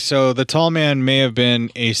 Okay, so the tall man may have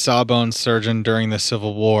been a sawbones surgeon during the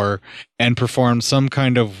Civil War and performed some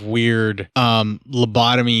kind of weird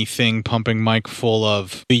lobotomy thing, pumping Mike full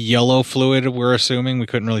of the yellow fluid, we're assuming. We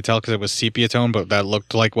couldn't really tell because it was sepia tone, but that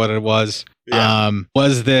looked like what it was. Yeah.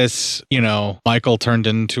 Was this, Michael turned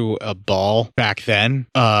into a ball back then,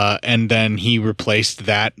 and then he replaced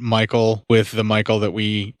that Michael with the Michael that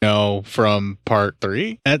we know from part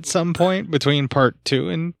 3 at some point between part 2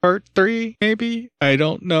 and part 3, maybe? I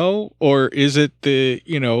don't know. Or is it the,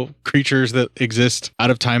 creatures that exist out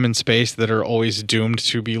of time and space that are always doomed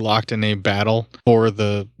to be locked in a battle for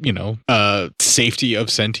the, safety of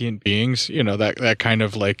sentient beings? That kind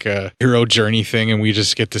of like a hero journey thing, and we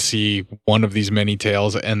just get to see one of these many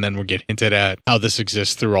tales, and then we get hinted at how this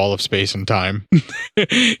exists through all of space and time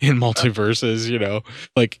in multiverses.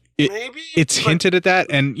 Like it's hinted at that.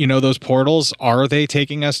 And, those portals, are they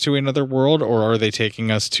taking us to another world or are they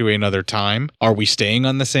taking us to another time? Are we staying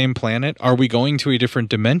on the same planet? Are we going to a different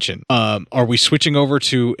dimension? Are we switching over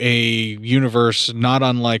to a universe not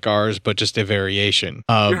unlike ours, but just a variation?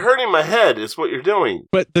 You're hurting my head is what you're doing.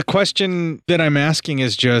 But the question that I'm asking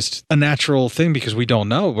is just a natural thing because we don't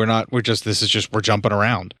know. We're jumping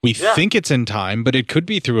around. We think it's in time, but it could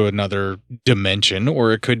be through another dimension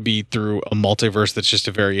or it could be through a multiverse that's just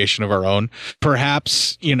a variation of our own.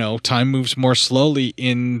 Perhaps, time moves more slowly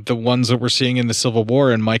in the ones that we're seeing in the Civil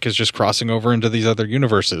War and Mike is just crossing over into these other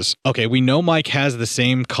universes. Okay, we know Mike has the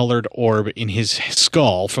same colored orb in his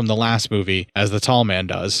skull from the last movie as the Tall Man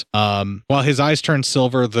does. While his eyes turned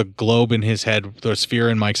silver, the globe in his head, the sphere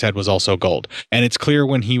in Mike's head was also gold. And it's clear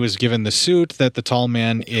when he was given the suit that the Tall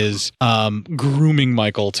Man is grooming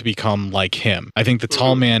Michael to become like him. I think the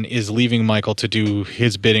Tall Man is leaving Michael to do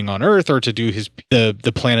his bidding on Earth or to do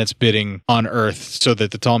the planet's bidding on Earth so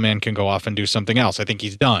that the Tall Man can go off and do something else. I think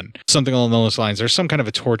he's done. Something along those lines. There's some kind of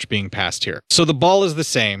a torch being passed here. So the ball is the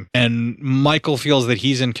same, and Michael feels that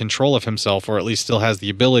he's in control of himself, or at least still has the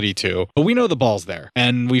ability to. But we know the ball's there.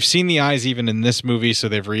 And we've seen the eyes even in this movie, so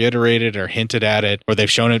they've reiterated or hinted at it, or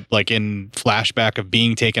they've shown it like in flashback of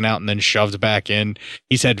being taken out and then shoved back in.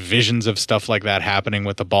 He's had visions of stuff like that happening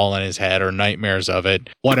with the ball in his head or nightmares of it,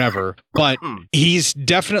 whatever. But he's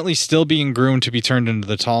definitely still being groomed to be turned into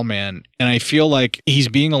the Tall Man. And I feel like he's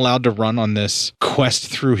being allowed to run on this quest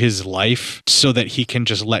through his life so that he can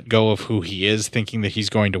just let go of who he is, thinking that he's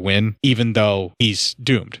going to win, even though he's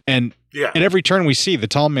doomed. And at every turn we see, the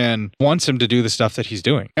Tall Man wants him to do the stuff that he's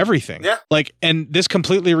doing. Everything. Yeah. And this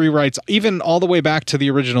completely rewrites even all the way back to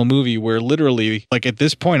the original movie where literally, at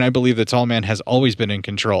this point, I believe the Tall Man has always been in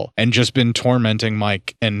control and just been tormenting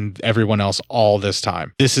Mike and everyone else all this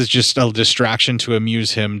time. This is just a distraction to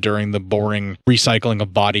amuse him during the boring recycling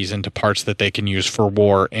of bodies into parts that they can use for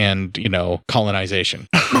war and, colonization.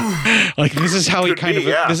 This is how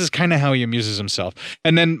this is kind of how he amuses himself.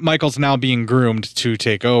 And then Michael's now being groomed to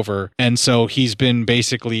take over. And so he's been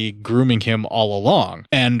basically grooming him all along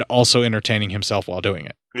and also entertaining himself while doing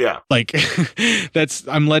it. Yeah.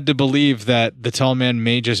 I'm led to believe that the Tall Man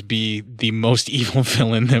may just be the most evil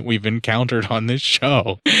villain that we've encountered on this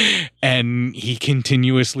show. And he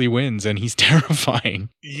continuously wins and he's terrifying.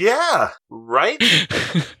 Yeah, right?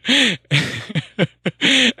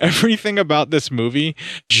 Everything about this movie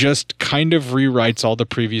just kind of rewrites all the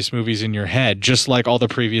previous movies in your head, just like all the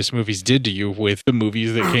previous movies did to you with the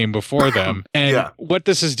movies that came before them. And what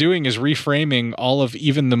this is doing is reframing all of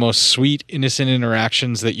even the most sweet, innocent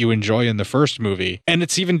interactions that you enjoy in the first movie. And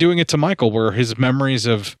it's even doing it to Michael, where his memories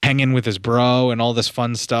of hanging with his bro and all this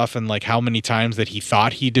fun stuff and how many times that he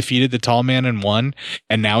thought he defeated the Tall Man and won,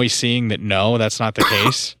 and now he's seeing that no, that's not the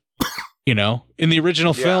case. In the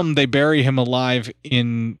original film, they bury him alive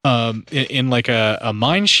in a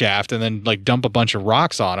mine shaft and then dump a bunch of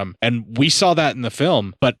rocks on him. And we saw that in the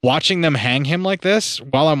film. But watching them hang him like this,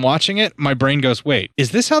 while I'm watching it, my brain goes, wait, is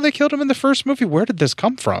this how they killed him in the first movie? Where did this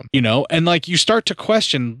come from? And you start to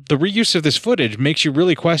question the reuse of this footage makes you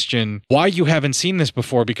really question why you haven't seen this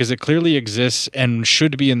before, because it clearly exists and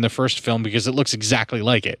should be in the first film because it looks exactly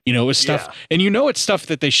like it. It's stuff, and it's stuff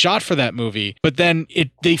that they shot for that movie, but then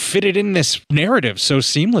they fit it in this narrative so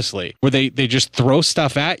seamlessly where they just throw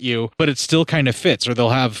stuff at you, but it still kind of fits. Or they'll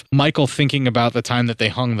have Michael thinking about the time that they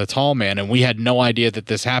hung the Tall Man and we had no idea that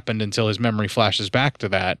this happened until his memory flashes back to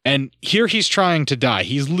that. And here he's trying to die.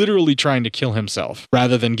 He's literally trying to kill himself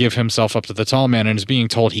rather than give himself up to the Tall Man, and is being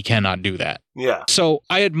told he cannot do that. Yeah. So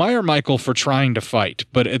I admire Michael for trying to fight,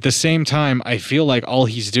 but at the same time, I feel like all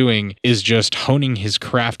he's doing is just honing his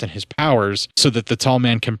craft and his powers so that the Tall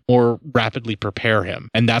Man can more rapidly prepare him.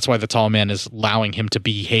 And that's why the Tall Man is allowing him to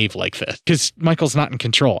behave like this. Because Michael's not in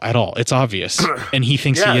control at all. It's obvious. And he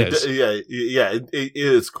thinks he is. It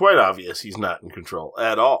is quite obvious he's not in control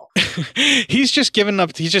at all. He's just given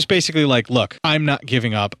up. He's just basically like, look, I'm not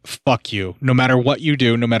giving up. Fuck you. No matter what you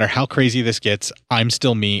do, no matter how crazy this gets, I'm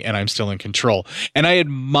still me and I'm still in control. And I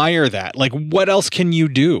admire that. What else can you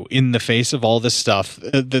do in the face of all this stuff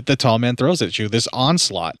that the Tall Man throws at you? This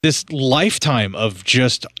onslaught, this lifetime of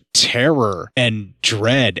just terror and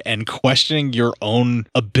dread and questioning your own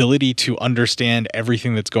ability to understand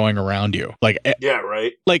everything that's going around you.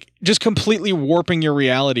 Just completely warping your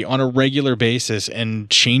reality on a regular basis and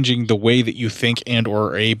changing the way that you think and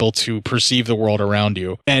or are able to perceive the world around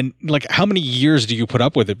you. And how many years do you put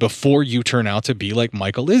up with it before you turn out to be like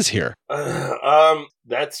Michael is here?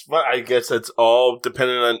 that's fun. I guess that's all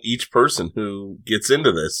dependent on each person who gets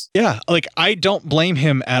into this. Yeah, like I don't blame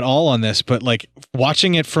him at all on this, but like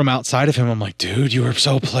watching it from outside of him, I'm like, dude, you were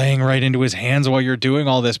so playing right into his hands while you're doing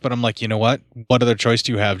all this. But I'm like, you know what? What other choice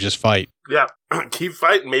do you have? Just fight. Yeah, keep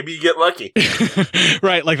fighting. Maybe you get lucky.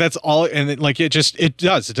 Right, like that's all. And like it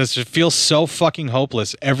does feel so fucking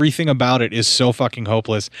hopeless. Everything about it is so fucking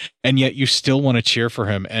hopeless, and yet you still want to cheer for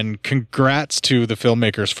him. And congrats to the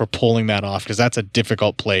filmmakers for pulling that off, because that's a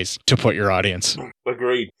difficult place to put your audience.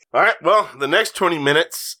 Agreed. All right, well, the next 20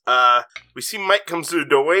 minutes, we see Mike comes through the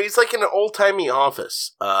doorway. He's like in an old-timey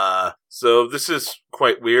office. So this is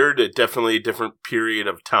quite weird. Definitely a different period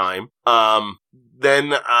of time.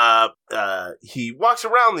 Then he walks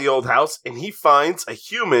around the old house and he finds a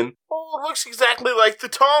human who looks exactly like the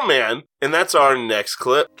tall man. And that's our next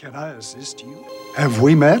clip. Can I assist you? Have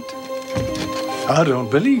we met? I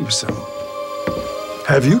don't believe so.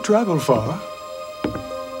 Have you traveled far?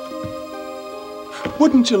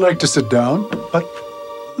 Wouldn't you like to sit down? But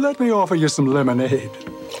let me offer you some lemonade.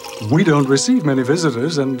 We don't receive many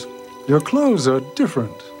visitors, and your clothes are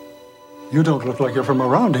different. You don't look like you're from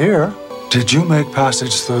around here. Did you make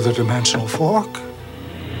passage through the dimensional fork?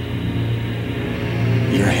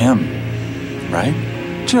 You're him, right?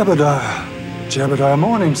 Jebediah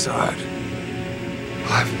Morningside.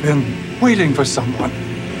 I've been waiting for someone.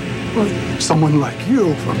 Well, someone like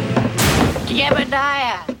you from...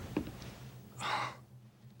 Jebediah!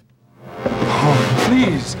 Oh,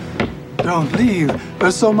 please, don't leave.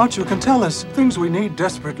 There's so much you can tell us. Things we need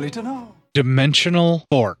desperately to know. Dimensional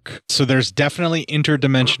fork. So there's definitely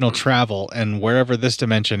interdimensional travel, and wherever this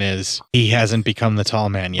dimension is, he hasn't become the tall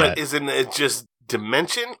man yet. But isn't it just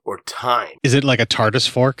dimension or time? Is it like a TARDIS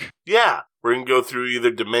fork? Yeah. We're going to go through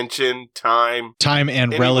either dimension, time. Time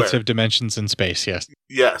and anywhere. Relative dimensions in space, yes.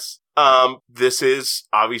 Yes. This is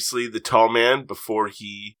obviously the tall man before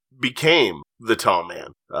he became the tall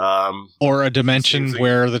man. Or a dimension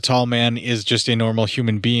where the tall man is just a normal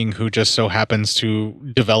human being who just so happens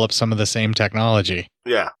to develop some of the same technology.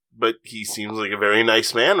 Yeah, but he seems like a very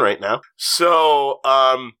nice man right now. So,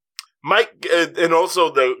 Mike, and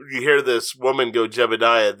also you hear this woman go,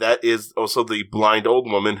 Jebediah, that is also the blind old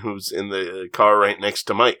woman who's in the car right next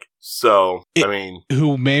to Mike. So,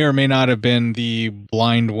 who may or may not have been the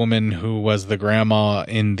blind woman who was the grandma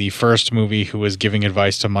in the first movie who was giving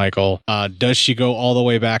advice to Michael. Does she go all the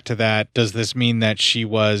way back to that? Does this mean that she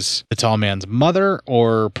was the tall man's mother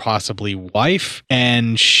or possibly wife?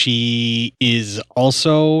 And she is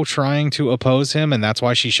also trying to oppose him, and that's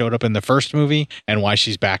why she showed up in the first movie and why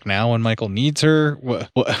she's back now when Michael needs her?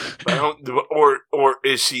 Or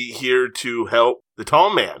is she here to help the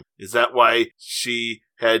tall man? Is that why she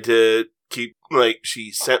had to keep, like,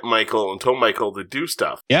 she sent Michael and told Michael to do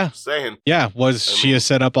stuff? Yeah. Just saying. Yeah. Was she a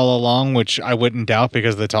setup all along, which I wouldn't doubt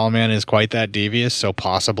because the tall man is quite that devious, so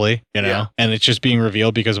possibly, you know? Yeah. And it's just being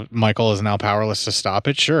revealed because Michael is now powerless to stop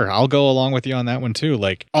it. Sure, I'll go along with you on that one too.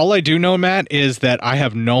 Like, all I do know, Matt, is that I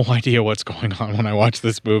have no idea what's going on when I watch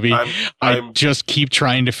this movie. I just keep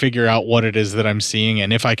trying to figure out what it is that I'm seeing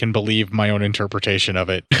and if I can believe my own interpretation of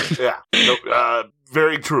it. Yeah.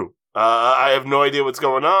 Very true. I have no idea what's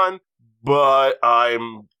going on, but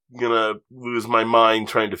I'm gonna lose my mind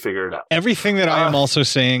trying to figure it out. Everything that I am also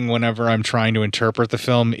saying whenever I'm trying to interpret the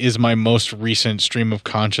film is my most recent stream of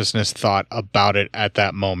consciousness thought about it at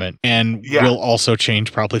that moment, and will also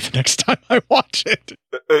change probably the next time I watch it.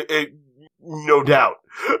 No doubt.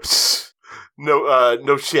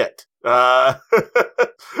 No shit.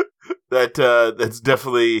 That's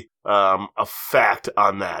definitely a fact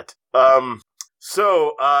on that.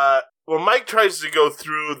 When Mike tries to go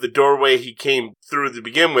through the doorway he came through to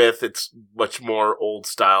begin with, it's much more old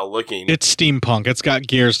style looking. It's steampunk. It's got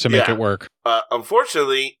gears to make it work.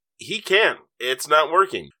 Unfortunately, he can't. It's not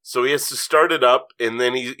working. So he has to start it up, and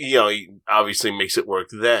then he obviously makes it work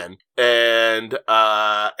then. And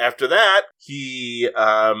after that, he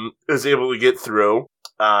is able to get through.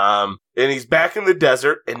 And he's back in the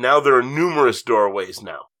desert, and now there are numerous doorways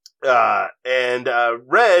now.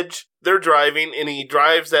 Reg, they're driving, and he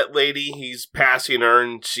drives that lady. He's passing her,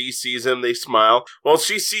 and she sees him. They smile. Well,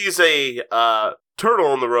 she sees a turtle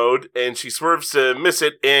on the road, and she swerves to miss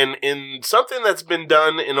it. And in something that's been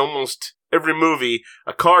done in almost every movie,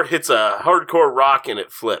 a car hits a hardcore rock, and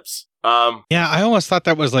it flips. Yeah, I almost thought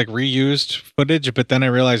that was like reused footage, but then I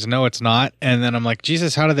realized no, it's not. And then I'm like,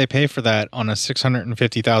 Jesus, how did they pay for that on a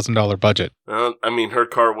 $650,000 budget? I mean, her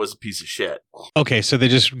car was a piece of shit. Okay, so they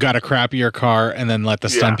just got a crappier car and then let the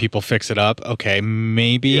stunt people fix it up. Okay,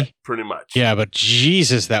 maybe. Yeah, pretty much. Yeah, but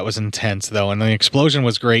Jesus, that was intense though. And the explosion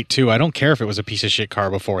was great too. I don't care if it was a piece of shit car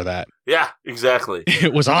before that. Yeah, exactly.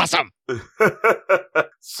 It was awesome.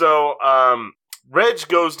 So, Reg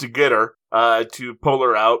goes to get her to pull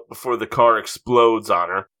her out before the car explodes on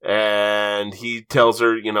her, and he tells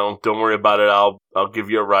her, don't worry about it. I'll give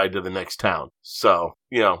you a ride to the next town. So,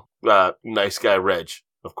 nice guy Reg,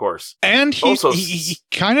 of course. And he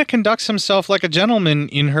kind of conducts himself like a gentleman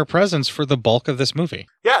in her presence for the bulk of this movie.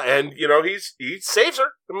 Yeah, and he saves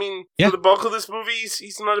her. I mean, for the bulk of this movie,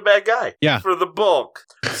 he's not a bad guy. Yeah, for the bulk.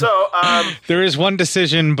 So there is one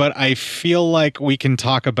decision, but I feel like we can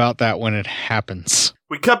talk about that when it happens.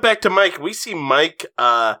 We cut back to Mike. We see Mike.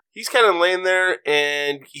 He's kind of laying there,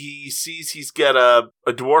 and he sees he's got a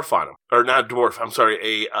dwarf on him, or not dwarf. I'm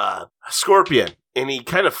sorry, a scorpion. And he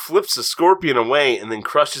kind of flips the scorpion away and then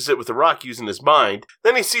crushes it with a rock using his mind.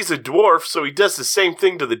 Then he sees a dwarf, so he does the same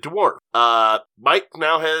thing to the dwarf. Mike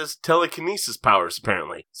now has telekinesis powers,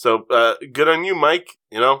 apparently. So, good on you, Mike.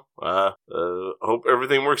 Hope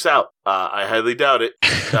everything works out. I highly doubt it.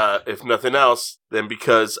 If nothing else, then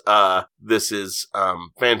because, this is,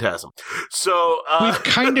 Phantasm. So, we've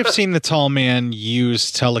kind of seen the tall man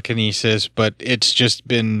use telekinesis, but it's just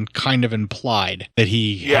been kind of implied that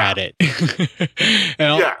he had it.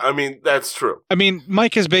 Yeah, I mean, that's true. I mean,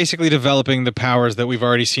 Mike is basically developing the powers that we've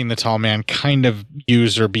already seen the tall man kind of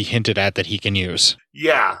use or be hinted at that he can use.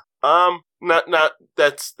 Yeah.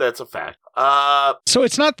 That's a fact. So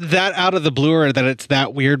it's not that out of the blue or that it's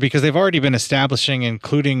that weird because they've already been establishing,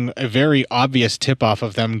 including a very obvious tip off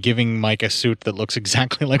of them giving Mike a suit that looks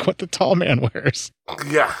exactly like what the tall man wears.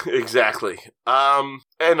 Yeah, exactly.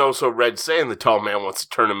 And also Red saying the tall man wants to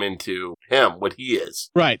turn him into what he is.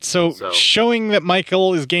 Right. So showing that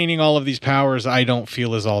Michael is gaining all of these powers, I don't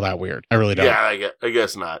feel is all that weird. I really don't. Yeah, I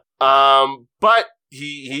guess not. But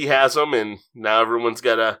he has them, and now everyone's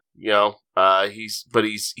got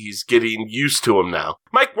he's getting used to him now.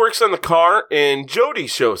 Mike works on the car, and Jody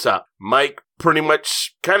shows up. Mike pretty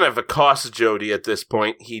much kind of accosts Jody at this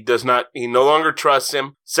point. He no longer trusts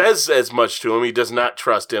him, says as much to him. He does not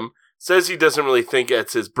trust him, says he doesn't really think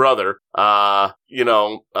it's his brother. Kind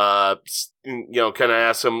of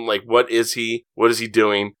asks him, like, what is he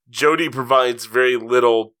doing? Jody provides very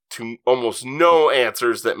little to almost no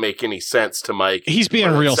answers that make any sense to Mike. He's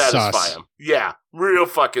being real sus. Him. Yeah, real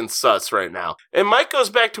fucking sus right now. And Mike goes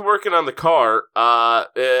back to working on the car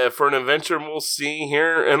for an adventure we'll see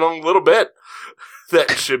here in a little bit.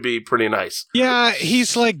 That should be pretty nice. Yeah,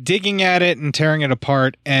 he's like digging at it and tearing it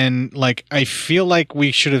apart. And like, I feel like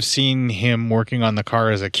we should have seen him working on the car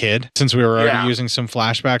as a kid, since we were already using some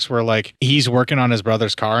flashbacks where like he's working on his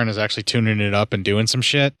brother's car and is actually tuning it up and doing some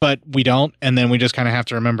shit, but we don't. And then we just kind of have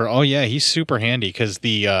to remember, oh yeah, he's super handy because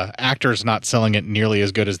the actor's not selling it nearly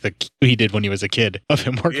as good as he did when he was a kid of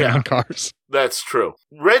him working on cars. That's true.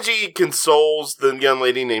 Reggie consoles the young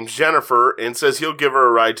lady named Jennifer and says he'll give her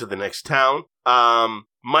a ride to the next town.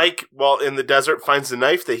 Mike, while in the desert, finds the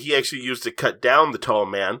knife that he actually used to cut down the tall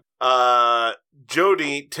man.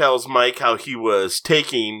 Jody tells Mike how he was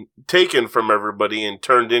taken from everybody and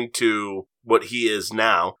turned into what he is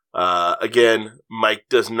now. Again, Mike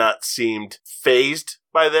does not seem fazed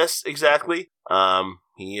by this exactly.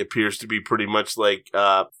 He appears to be pretty much like,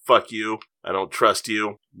 fuck you. I don't trust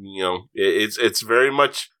you. It's very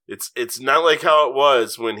much, it's not like how it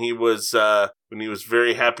was when he was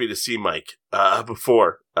very happy to see Mike,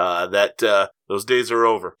 before, those days are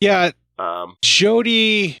over. Yeah.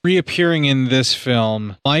 Jody reappearing in this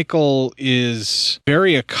film, Michael is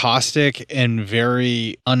very caustic and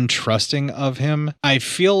very untrusting of him. I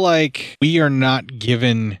feel like we are not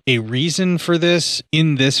given a reason for this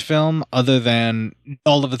in this film other than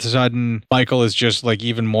all of a sudden Michael is just like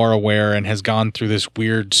even more aware and has gone through this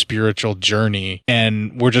weird spiritual journey,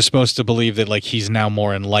 and we're just supposed to believe that like he's now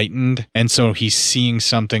more enlightened, and so he's seeing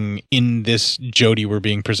something in this Jody we're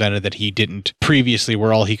being presented that he didn't previously,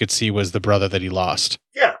 where all he could see was the brother that he lost.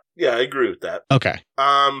 Yeah, I agree with that. Okay.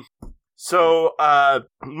 So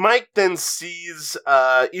Mike then sees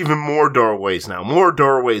even more doorways now. More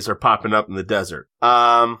doorways are popping up in the desert.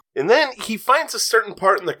 And then he finds a certain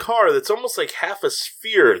part in the car that's almost like half a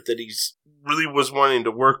sphere that he's really was wanting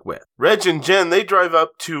to work with. Reg and Jen, they drive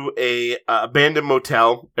up to a abandoned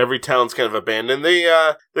motel. Every town's kind of abandoned.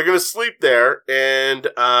 They're going to sleep there, and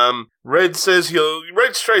Reg says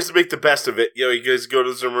Reg tries to make the best of it. You guys go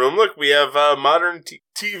to some room. Look, we have modern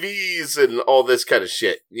TVs and all this kind of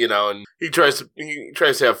shit, and he tries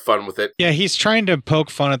to have fun with it. Yeah, he's trying to poke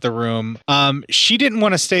fun at the room. She didn't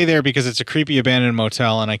want to stay there because it's a creepy abandoned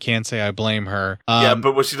motel, and I can't say I blame her. Yeah,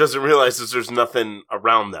 but what she doesn't realize is there's nothing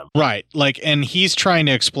around them. Right. And he's trying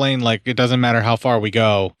to explain, it doesn't matter how far we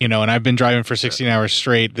go, and I've been driving for 16 hours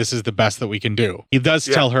straight. This is the best that we can do. He does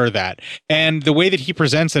tell her that. And the way that he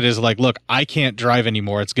presents it is look, I can't drive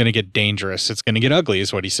anymore. It's going to get dangerous. It's going to get ugly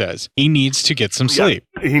is what he says. He needs to get some sleep.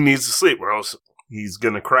 He needs to sleep or else he's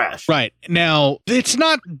going to crash. Right. Now, it's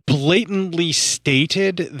not blatantly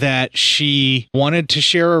stated that she wanted to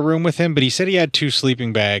share a room with him, but he said he had 2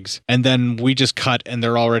 sleeping bags, and then we just cut and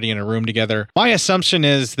they're already in a room together. My assumption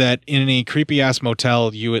is that in a creepy-ass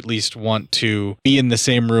motel, you at least want to be in the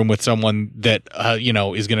same room with someone that,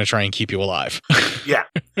 is going to try and keep you alive. Yeah.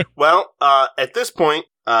 Well, at this point,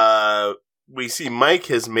 we see Mike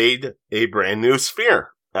has made a brand new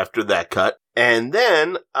sphere after that cut. And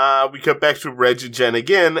then we cut back to Reg and Jen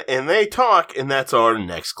again, and they talk, and that's our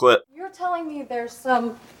next clip. You're telling me there's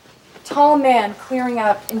some tall man clearing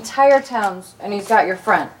out entire towns, and he's got your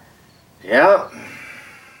friend? Yeah.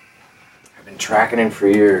 I've been tracking him for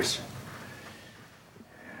years.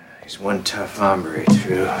 He's one tough hombre,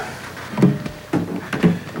 too.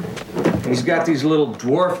 He's got these little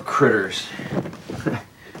dwarf critters.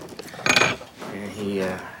 And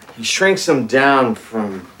he shrinks them down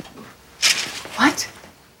from... What?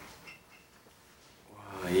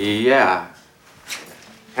 Yeah.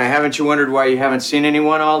 Haven't you wondered why you haven't seen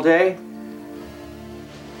anyone all day?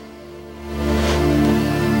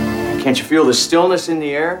 Can't you feel the stillness in the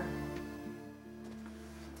air?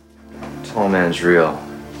 Tall man's real.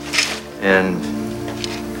 And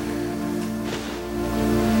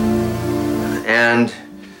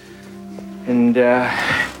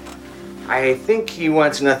I think he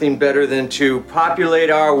wants nothing better than to populate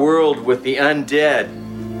our world with the undead.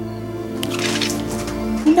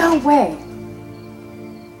 No way.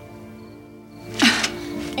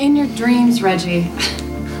 In your dreams, Reggie.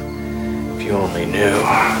 If you only knew.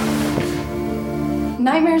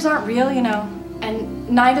 Nightmares aren't real, and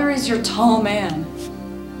neither is your tall man.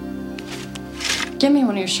 Give me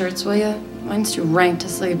one of your shirts, will you? Mine's too rank to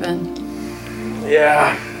sleep in.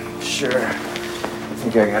 Yeah, sure. I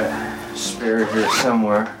think I got a spare here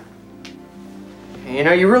somewhere.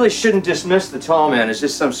 You really shouldn't dismiss the tall man as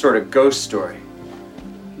just some sort of ghost story.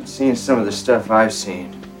 If you'd seen some of the stuff I've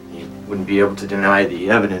seen, you wouldn't be able to deny the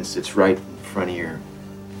evidence that's right in front of your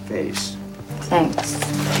face. Thanks.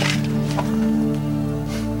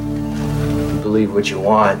 You believe what you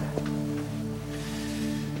want.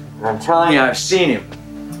 And I'm telling you, I've seen him.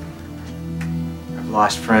 I've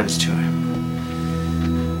lost friends to him.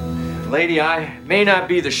 Lady, I may not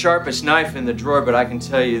be the sharpest knife in the drawer, but I can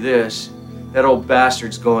tell you this. That old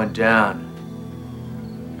bastard's going down.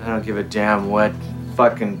 I don't give a damn what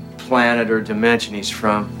fucking planet or dimension he's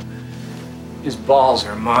from. His balls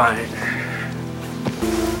are mine.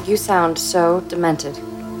 You sound so demented.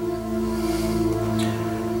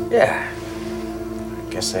 Yeah. I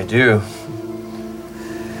guess I do.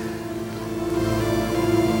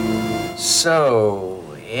 So,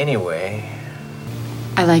 anyway...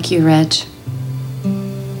 I like you, Reg.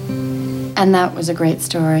 And that was a great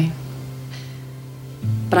story.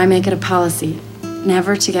 But I make it a policy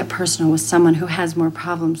never to get personal with someone who has more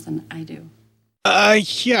problems than I do.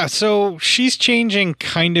 Yeah, so she's changing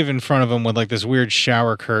kind of in front of him with this weird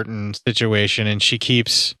shower curtain situation, and she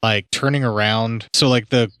keeps turning around. So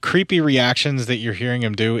the creepy reactions that you're hearing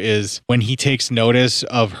him do is when he takes notice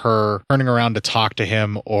of her turning around to talk to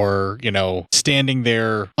him, or, standing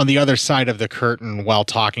there on the other side of the curtain while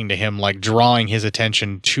talking to him, drawing his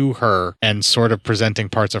attention to her and sort of presenting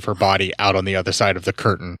parts of her body out on the other side of the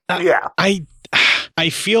curtain. Yeah. I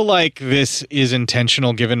feel like this is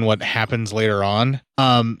intentional given what happens later on.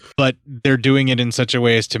 But they're doing it in such a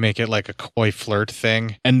way as to make it like a coy flirt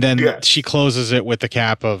thing. And then she closes it with the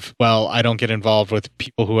cap of, well, I don't get involved with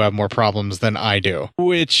people who have more problems than I do.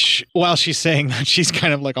 Which, while she's saying that, she's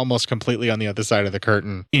kind of almost completely on the other side of the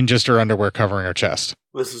curtain in just her underwear covering her chest.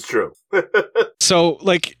 This is true. So,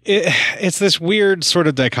 it's this weird sort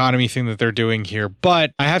of dichotomy thing that they're doing here.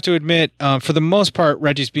 But I have to admit, for the most part,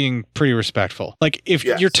 Reggie's being pretty respectful. If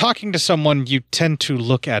you're talking to someone, you tend to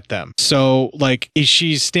look at them. So, if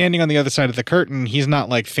she's standing on the other side of the curtain, he's not,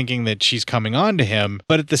 thinking that she's coming on to him.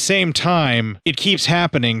 But at the same time, it keeps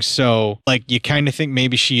happening. So, you kind of think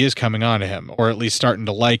maybe she is coming on to him, or at least starting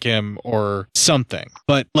to like him, or something.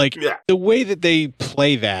 But, the way that they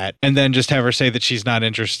play that, and then just have her say that she's not not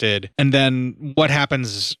interested. And then what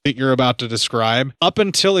happens that you're about to describe, up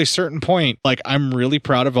until a certain point, like, I'm really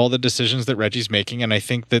proud of all the decisions that Reggie's making, and I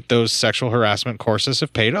think that those sexual harassment courses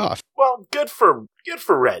have paid off. Well, good for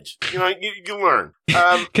Reg. You know, you learn.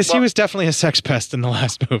 Because he was definitely a sex pest in the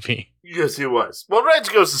last movie. Yes, he was. Well,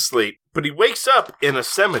 Reg goes to sleep, but he wakes up in a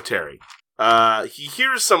cemetery. He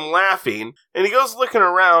hears some laughing, and he goes looking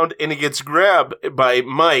around, and he gets grabbed by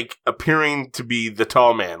Mike, appearing to be the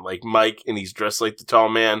tall man. Like Mike, and he's dressed like the tall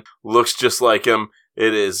man, looks just like him.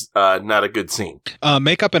 It is not a good scene.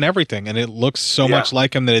 Makeup and everything, and it looks so much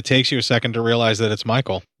like him that it takes you a second to realize that it's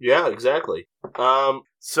Michael. Yeah, exactly.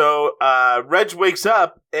 So Reg wakes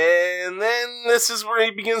up, and then this is where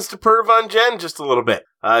he begins to perv on Jen just a little bit.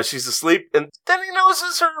 She's asleep, and then he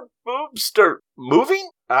notices her boobs start moving.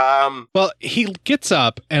 Well, he gets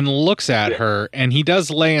up and looks at her, and he does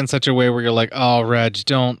lay in such a way where you're like, oh, Reg,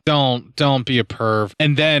 don't be a perv.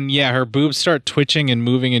 And then, her boobs start twitching and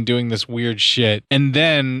moving and doing this weird shit. And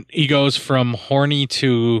then he goes from horny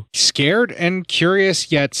to scared and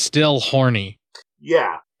curious, yet still horny.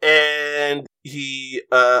 Yeah. And he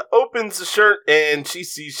opens the shirt, and she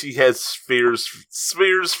sees she has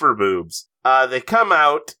spheres for boobs. They come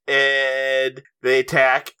out, and they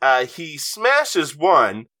attack. He smashes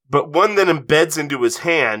one, but one then embeds into his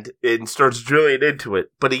hand and starts drilling into it.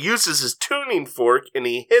 But he uses his tuning fork, and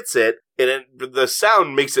he hits it, and the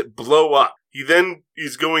sound makes it blow up.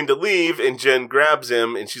 He's going to leave, and Jen grabs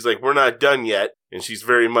him, and she's like, we're not done yet. And she's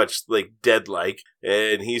very much, like, dead-like.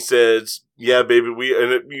 And he says, yeah, baby,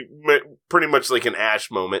 pretty much like an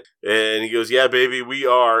Ash moment. And he goes, yeah, baby, we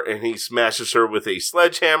are. And he smashes her with a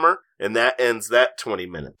sledgehammer. And that ends that 20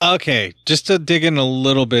 minutes. Okay, just to dig in a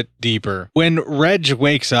little bit deeper. When Reg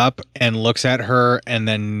wakes up and looks at her and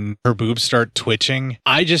then her boobs start twitching,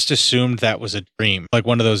 I just assumed that was a dream. Like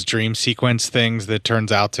one of those dream sequence things that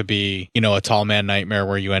turns out to be, a tall man nightmare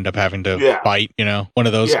where you end up having to fight, one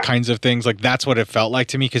of those kinds of things. Like that's what it felt like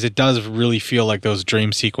to me, because it does really feel like those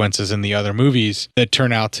dream sequences in the other movies that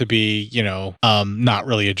turn out to be, not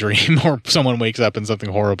really a dream, or someone wakes up and something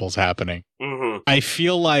horrible's happening. Mm-hmm. I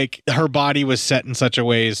feel like her body was set in such a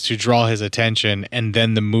way as to draw his attention, and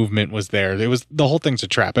then the movement was there. The whole thing's a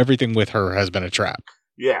trap. Everything with her has been a trap.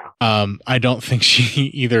 Yeah. I don't think she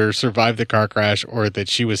either survived the car crash or that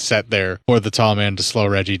she was set there for the tall man to slow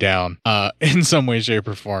Reggie down in some way, shape,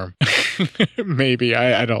 or form. Maybe.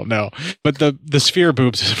 I don't know. But the sphere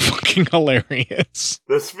boobs is fucking hilarious.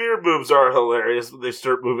 The sphere boobs are hilarious when they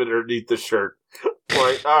start moving underneath the shirt.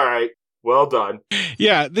 Like, all right. Well done.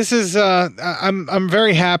 Yeah, this is I'm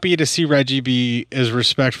very happy to see Reggie be as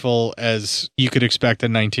respectful as you could expect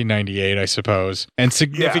in 1998, I suppose, and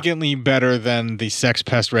significantly better than the sex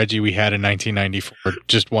pest Reggie we had in 1994,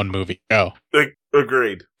 just one movie.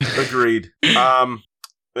 Agreed.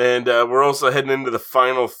 And we're also heading into the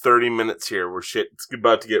final 30 minutes here where shit's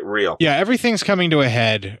about to get real. Yeah, everything's coming to a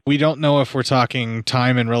head. We don't know if we're talking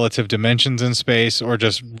time and relative dimensions in space or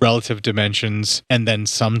just relative dimensions and then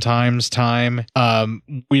sometimes time.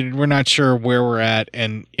 We're not sure where we're at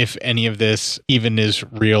and if any of this even is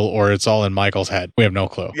real or it's all in Michael's head. We have no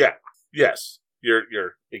clue. Yeah. Yes.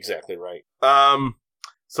 You're exactly right.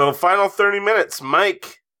 So final 30 minutes,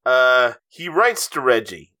 Mike, he writes to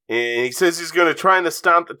Reggie. And he says he's going to try and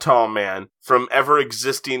stop the tall man from ever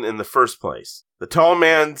existing in the first place. The tall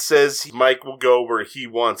man says Mike will go where he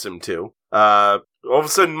wants him to. All of a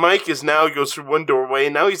sudden, Mike goes through one doorway,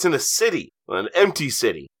 and now he's in a city, an empty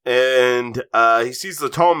city. And he sees the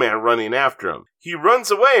tall man running after him. He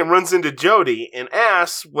runs away and runs into Jody and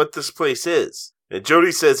asks what this place is. And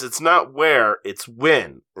Jody says it's not where, it's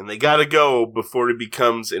when. And they gotta go before he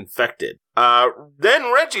becomes infected.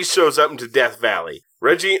 Then Reggie shows up into Death Valley.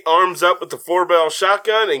 Reggie arms up with the 4-barrel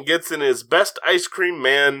shotgun and gets in his best ice cream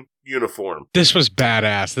man uniform. This was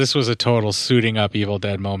badass. This was a total suiting up Evil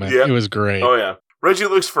Dead moment. Yep. It was great. Oh, yeah. Reggie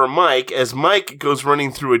looks for Mike as Mike goes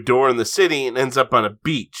running through a door in the city and ends up on a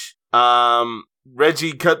beach.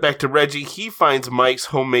 Reggie, cut back to Reggie. He finds Mike's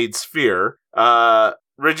homemade sphere.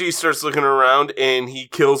 Reggie starts looking around and he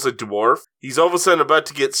kills a dwarf. He's all of a sudden about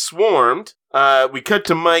to get swarmed. We cut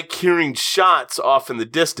to Mike hearing shots off in the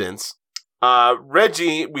distance.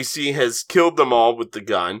 Reggie, we see, has killed them all with the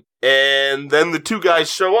gun. And then the two guys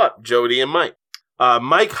show up, Jody and Mike.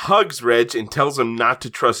 Mike hugs Reg and tells him not to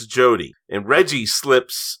trust Jody. And Reggie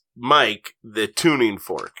slips Mike the tuning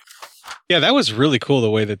fork. Yeah, that was really cool the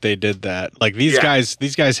way that they did that. Like these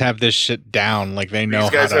guys have this shit down. Like they know. These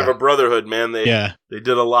guys have a brotherhood, man. They did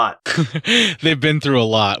a lot. They've been through a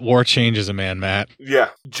lot. War changes a man, Matt. Yeah.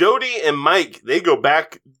 Jody and Mike, they go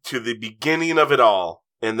back to the beginning of it all.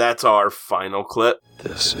 And that's our final clip.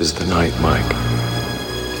 This is the night, Mike.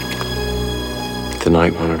 the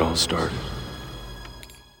night when it all started.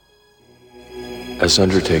 As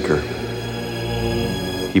Undertaker,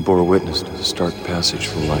 he bore witness to the stark passage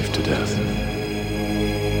from life to death.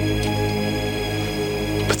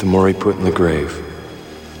 But the more he put in the grave,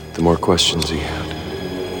 the more questions he had.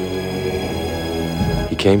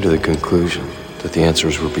 He came to the conclusion that the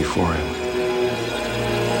answers were before him.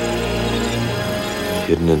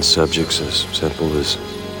 Hidden in subjects as simple as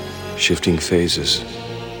shifting phases,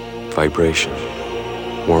 vibration,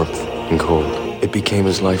 warmth, and cold. It became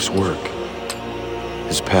his life's work,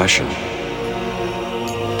 his passion,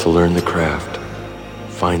 to learn the craft,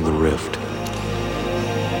 find the rift,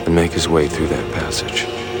 and make his way through that passage.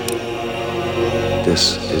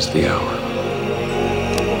 This is the hour.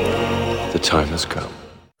 The time has come.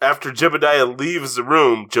 After Jebediah leaves the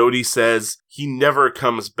room, Jody says he never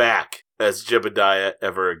comes back as Jebediah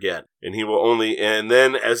ever again. And he will only, and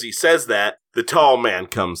then as he says that, the tall man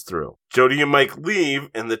comes through. Jody and Mike leave,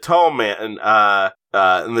 and the tall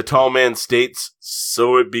man states,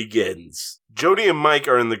 "So it begins." Jody and Mike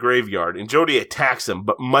are in the graveyard, and Jody attacks him,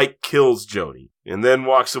 but Mike kills Jody, and then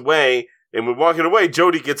walks away, and when walking away,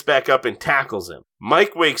 Jody gets back up and tackles him.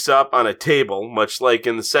 Mike wakes up on a table, much like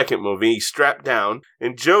in the second movie. He's strapped down,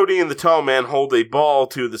 and Jody and the tall man hold a ball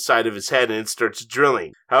to the side of his head, and it starts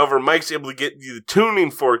drilling. However, Mike's able to get the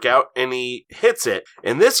tuning fork out, and he hits it,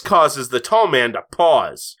 and this causes the tall man to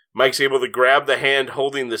pause. Mike's able to grab the hand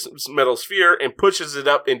holding this metal sphere and pushes it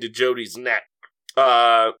up into Jody's neck.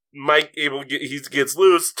 Mike he gets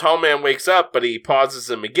loose. Tall man wakes up, but he pauses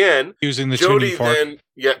him again. Using the tuning fork.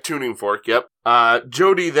 Tuning fork, yep.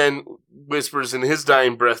 Jody then whispers in his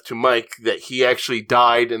dying breath to Mike that he actually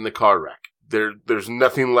died in the car wreck. There's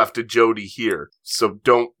nothing left of Jody here, so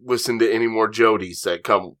don't listen to any more Jodys that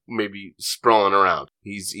come maybe sprawling around.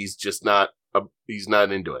 He's just not. He's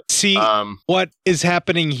not into it. See, what is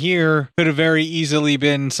happening here could have very easily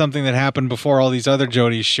been something that happened before all these other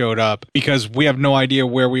Jodys showed up, because we have no idea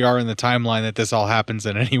where we are in the timeline that this all happens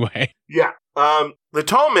in anyway. Yeah. The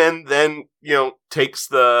tall man then, takes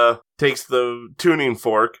the tuning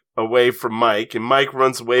fork away from Mike, and Mike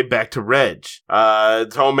runs away back to Reg. The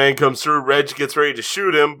tall man comes through, Reg gets ready to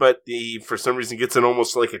shoot him, but he, for some reason, gets in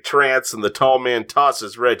almost like a trance, and the tall man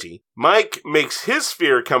tosses Reggie. Mike makes his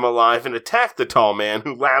sphere come alive and attack the tall man,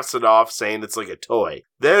 who laughs it off, saying it's like a toy.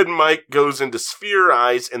 Then Mike goes into sphere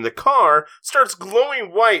eyes, and the car starts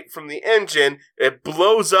glowing white from the engine. It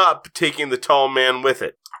blows up, taking the tall man with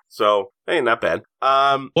it. So, hey, not bad.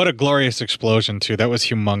 What a glorious explosion, too. That was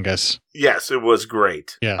humongous. Yes, it was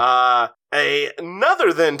great. Yeah.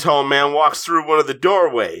 Another then tall man walks through one of the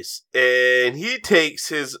doorways, and he takes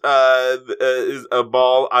his a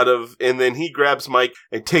ball out of, and then he grabs Mike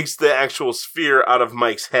and takes the actual sphere out of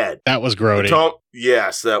Mike's head. That was grody.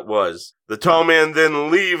 Yes, that was. The tall man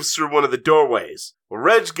then leaves through one of the doorways. Well,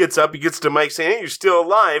 Reg gets up, he gets to Mike saying, "Hey, you're still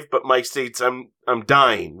alive," but Mike states, I'm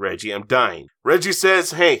dying, Reggie, I'm dying. Reggie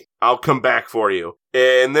says, "Hey, I'll come back for you."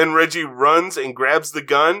 And then Reggie runs and grabs the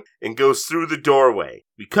gun and goes through the doorway.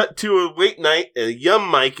 We cut to a late night, and a young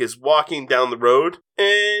Mike is walking down the road,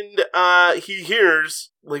 and he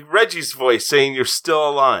hears Reggie's voice saying, "You're still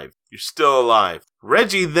alive. You're still alive."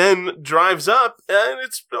 Reggie then drives up, and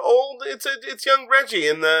it's young Reggie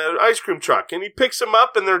in the ice cream truck, and he picks him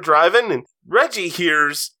up, and they're driving, and Reggie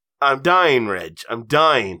hears, "I'm dying, Reg. I'm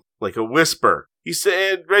dying," like a whisper. He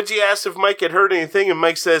said, Reggie asks if Mike had heard anything, and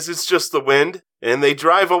Mike says, "It's just the wind." And they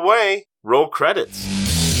drive away. Roll credits.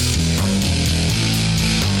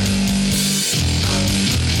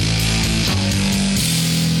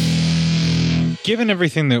 Given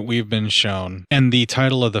everything that we've been shown and the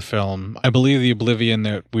title of the film, I believe the oblivion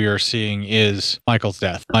that we are seeing is Michael's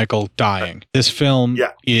death, Michael dying. This film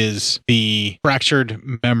is the fractured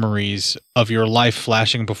memories of your life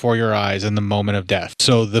flashing before your eyes in the moment of death.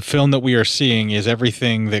 So the film that we are seeing is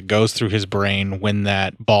everything that goes through his brain when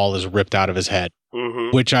that ball is ripped out of his head.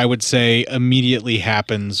 Mm-hmm. Which I would say immediately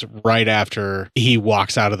happens right after he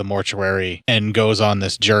walks out of the mortuary and goes on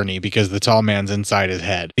this journey, because the tall man's inside his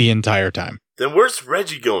head the entire time. Then where's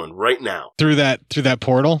Reggie going right now? Through that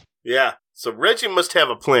portal? Yeah. So Reggie must have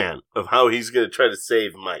a plan of how he's going to try to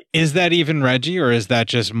save Mike. Is that even Reggie, or is that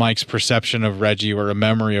just Mike's perception of Reggie, or a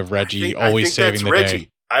memory of Reggie always saving the Reggie. day?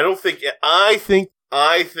 I don't think. I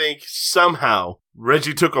think somehow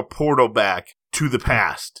Reggie took a portal back to the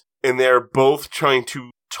past, and they're both trying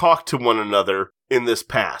to talk to one another in this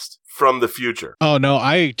past from the future. Oh, no,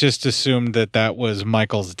 I just assumed that was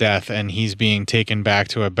Michael's death, and he's being taken back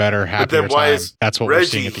to a better, happier time. That's what we're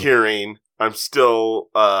seeing. Reggie hearing, I'm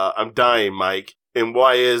dying, Mike. And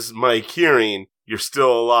why is Mike hearing, "You're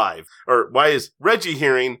still alive"? Or why is Reggie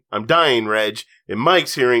hearing, "I'm dying, Reg"? And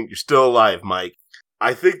Mike's hearing, "You're still alive, Mike"?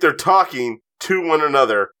 I think they're talking to one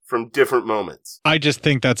another from different moments. I just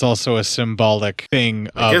think that's also a symbolic thing.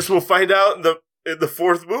 I guess we'll find out in the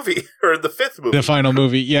fourth movie or the fifth movie. The final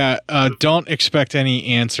movie. Yeah. Don't expect any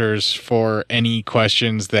answers for any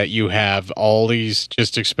questions that you have. Always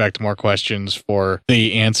just expect more questions for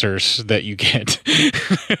the answers that you get.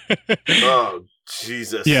 Oh,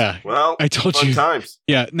 Jesus. Yeah. Well, I told fun you. times.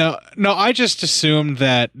 Yeah. No, I just assumed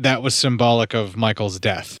that was symbolic of Michael's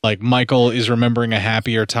death. Like Michael is remembering a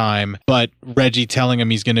happier time, but Reggie telling him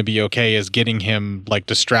he's going to be okay is getting him like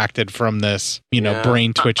distracted from this,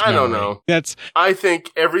 brain twitch I memory. don't know. I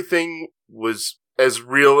think everything was as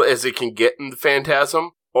real as it can get in the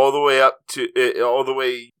Phantasm, all the way up to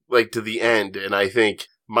to the end. And I think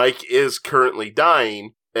Mike is currently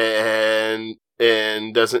dying and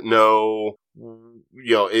doesn't know.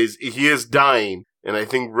 He is dying, and I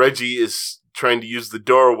think Reggie is trying to use the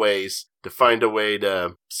doorways to find a way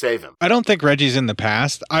to save him. I don't think Reggie's in the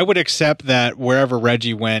past. I would accept that wherever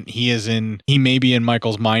Reggie went, he may be in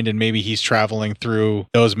Michael's mind, and maybe he's traveling through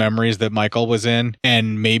those memories that Michael was in,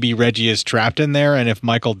 and maybe Reggie is trapped in there, and if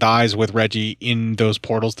Michael dies with Reggie in those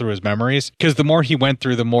portals through his memories, because the more he went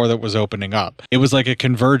through, the more that was opening up. It was like a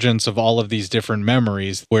convergence of all of these different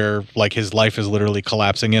memories where like his life is literally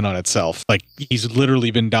collapsing in on itself. Like he's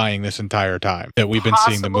literally been dying this entire time that we've been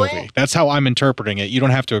seeing the movie. That's how I'm interpreting it. You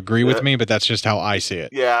don't have to agree with me, but that's just how I see it.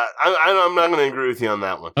 Yeah, I'm not going to agree with you on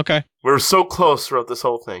that one. Okay. We're so close throughout this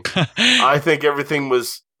whole thing. I think everything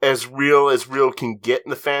was as real can get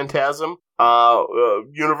in the Phantasm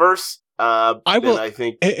universe. I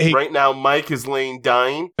think right now Mike is laying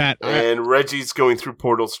dying, Matt, and Reggie's going through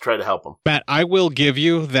portals to try to help him. Matt, I will give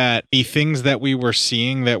you that the things that we were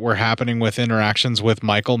seeing that were happening with interactions with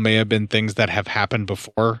Michael may have been things that have happened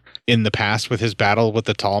before in the past with his battle with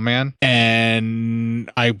the tall man.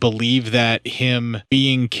 And I believe that him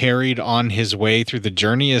being carried on his way through the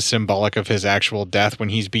journey is symbolic of his actual death when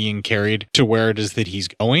he's being carried to where it is that he's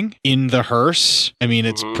going in the hearse. I mean,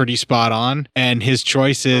 it's pretty spot on. And his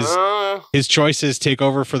choice is... His choices take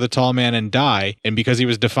over for the tall man and die, and because he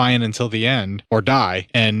was defiant until the end, or die,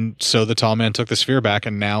 and so the tall man took the sphere back,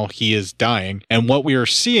 and now he is dying. And what we are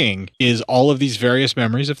seeing is all of these various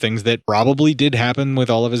memories of things that probably did happen with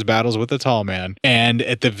all of his battles with the tall man. And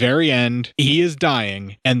at the very end, he is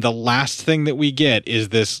dying, and the last thing that we get is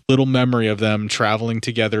this little memory of them traveling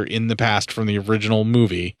together in the past from the original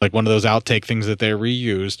movie, like one of those outtake things that they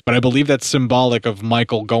reused. But I believe that's symbolic of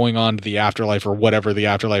Michael going on to the afterlife, or whatever the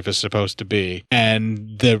afterlife is supposed to be,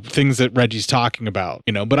 and the things that Reggie's talking about,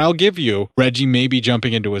 but I'll give you Reggie may be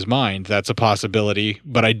jumping into his mind. That's a possibility,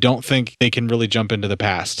 but I don't think they can really jump into the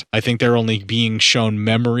past. I think they're only being shown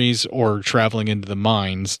memories or traveling into the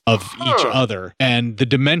minds of each other, and the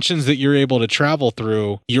dimensions that you're able to travel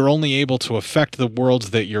through, you're only able to affect the worlds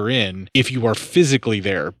that you're in if you are physically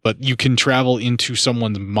there, but you can travel into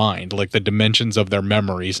someone's mind, like the dimensions of their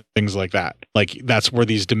memories, things like that. Like that's where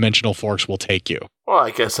these dimensional forks will take you. Well,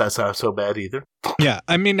 I guess that's not so bad either. Yeah,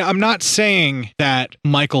 I mean, I'm not saying that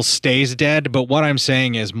Michael stays dead, but what I'm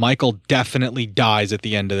saying is Michael definitely dies at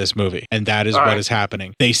the end of this movie, and that is what is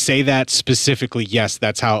happening. They say that specifically, yes,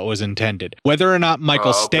 that's how it was intended. Whether or not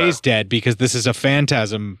Michael stays dead, because this is a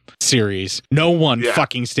Phantasm series, no one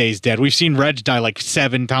fucking stays dead. We've seen Reg die like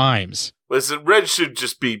 7 times. Listen, Reg should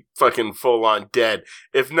just be fucking full on dead.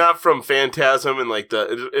 If not from Phantasm and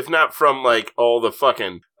if not from like all the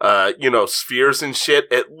fucking, spheres and shit,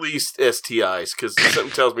 at least STIs. Cause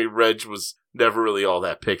something tells me Reg was never really all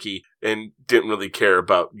that picky and didn't really care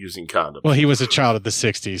about using condoms. Well, he was a child of the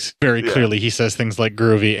 60s. Very clearly, he says things like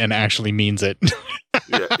groovy and actually means it.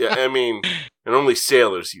 yeah. I mean, and only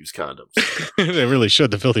sailors use condoms. They really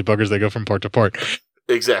should. The filthy buggers, they go from port to port.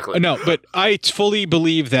 Exactly. No, but I fully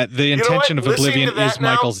believe that the intention of Oblivion is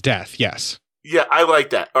Michael's death. Yes. Yeah, I like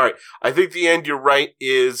that. All right. I think the end, you're right,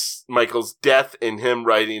 is Michael's death and him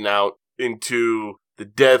riding out into the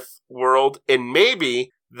death world. And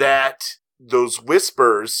maybe that those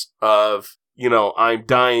whispers of, I'm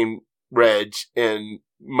dying, Reg, and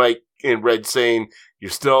Mike and Reg saying,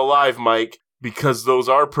 you're still alive, Mike, because those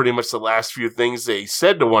are pretty much the last few things they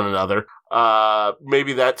said to one another.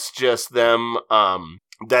 Maybe that's just them.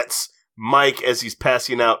 That's Mike as he's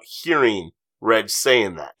passing out hearing Reg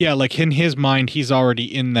saying that. Yeah, like in his mind, he's already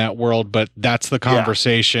in that world, but that's the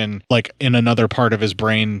conversation, like in another part of his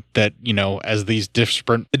brain that, as the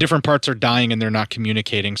different parts are dying and they're not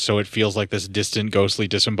communicating, so it feels like this distant, ghostly,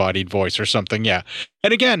 disembodied voice or something. Yeah.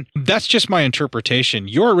 And again, that's just my interpretation.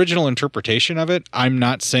 Your original interpretation of it, I'm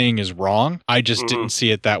not saying is wrong. I just didn't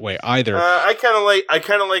see it that way either. I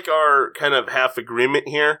kind of like our kind of half agreement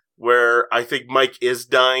here, where I think Mike is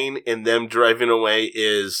dying and them driving away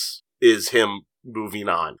is him moving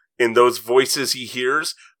on. And those voices he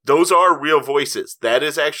hears, those are real voices. That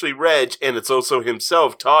is actually Reg, and it's also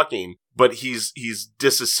himself talking, but he's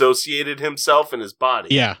disassociated himself in his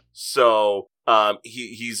body. Yeah. So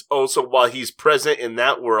he's also, while he's present in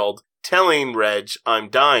that world, telling Reg, I'm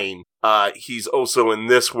dying, he's also in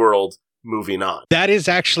this world moving on. That is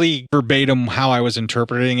actually verbatim how I was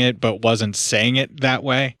interpreting it, but wasn't saying it that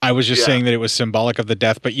way. I was just saying that it was symbolic of the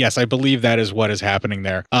death. But yes, I believe that is what is happening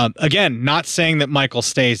there. Again, not saying that Michael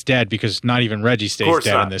stays dead, because not even Reggie stays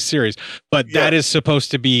dead in this series, but that is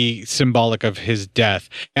supposed to be symbolic of his death.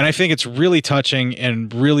 And I think it's really touching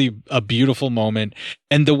and really a beautiful moment.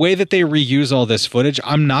 And the way that they reuse all this footage,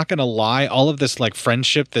 I'm not going to lie, all of this like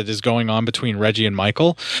friendship that is going on between Reggie and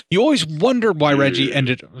Michael, you always wondered why Reggie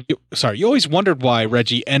ended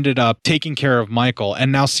up taking care of Michael.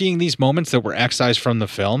 And now seeing these moments that were excised from the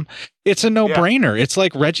film, it's a no-brainer. It's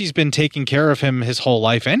like Reggie's been taking care of him his whole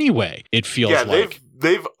life anyway, it feels like.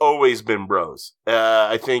 They've always been bros.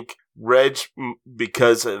 I think Reg,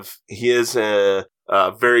 because of his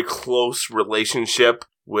very close relationship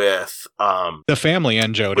with the family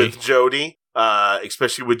and Jody. With Jody,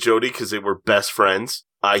 especially with Jody, because they were best friends.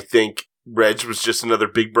 I think Reg was just another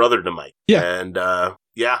big brother to Mike. Yeah. And I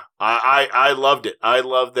loved it. I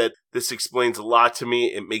love that this explains a lot to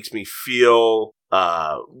me. It makes me feel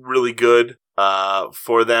really good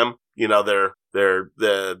for them. You know, their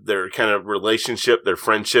kind of relationship, their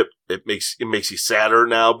friendship. It makes you sadder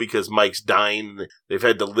now because Mike's dying. They've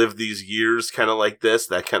had to live these years kind of like this.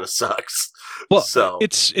 That kind of sucks. Well, so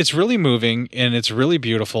it's really moving and it's really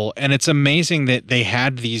beautiful, and it's amazing that they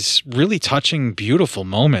had these really touching, beautiful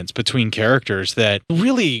moments between characters that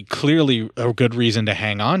really clearly a good reason to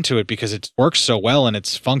hang on to it because it works so well and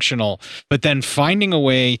it's functional. But then finding a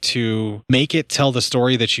way to make it tell the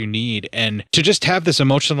story that you need and to just have this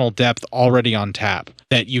emotional depth already on tap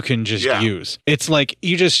that you can just use. It's like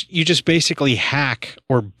you just basically hack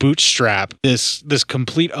or bootstrap this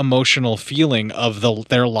complete emotional feeling of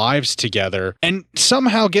their lives together and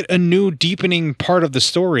somehow get a new deepening part of the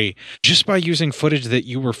story just by using footage that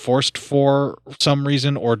you were forced for some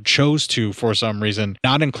reason or chose to for some reason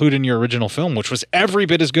not include in your original film, which was every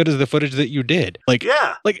bit as good as the footage that you did.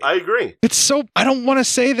 I agree. It's so, I don't want to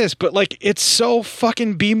say this, but like it's so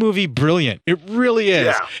fucking B-movie brilliant. It really is.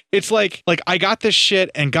 Yeah. It's like I got this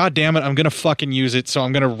shit and god damn it, I'm gonna fucking use it, so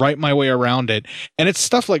I'm gonna write my way around it. And it's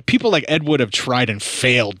stuff like people like Ed Wood have tried and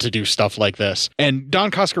failed to do stuff like this. And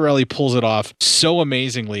Don Coscarelli pulls it off so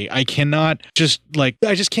amazingly. I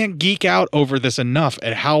just can't geek out over this enough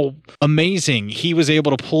at how amazing he was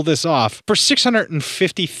able to pull this off for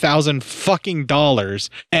 $650,000 fucking dollars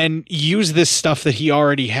and use this stuff that he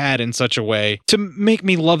already had in such a way to make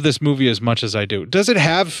me love this movie as much as I do. Does it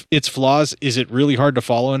have its flaws? Is it really hard to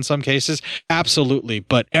follow in some cases? Absolutely.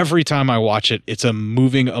 But every time I watch it, it's a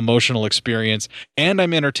moving, emotional experience, and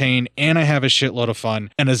I'm entertained, and I have a shitload of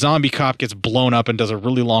fun, and a zombie cop gets blown up and does a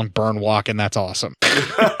really long burn walk, and that's awesome.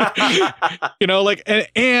 You know, like,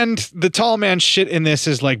 and the tall man shit in this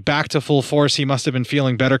is like back to full force. He must have been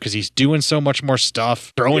feeling better because he's doing so much more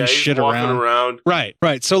stuff, throwing shit around.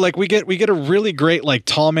 Right. So like we get a really great like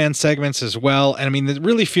tall man segments as well. And I mean, it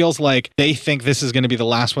really feels like they think this is going to be the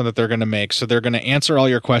last one that they're going to make. So they're going to answer all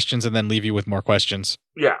your questions and then leave you with more questions.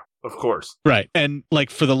 Yeah, of course. Right. And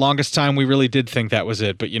like for the longest time, we really did think that was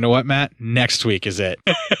it. But you know what, Matt? Next week is it.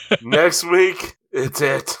 Next week. It's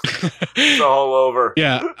it. It's all over.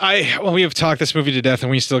 Yeah. We have talked this movie to death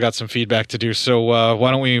and we still got some feedback to do. So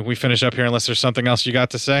why don't we finish up here unless there's something else you got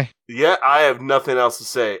to say? Yeah, I have nothing else to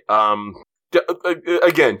say.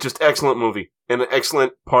 Again, just excellent movie and an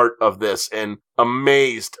excellent part of this and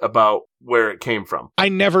amazed about where it came from. I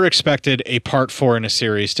never expected a part 4 in a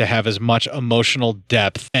series to have as much emotional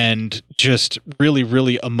depth and just really,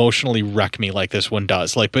 really emotionally wreck me like this one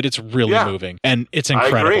does. Like, but it's really moving and it's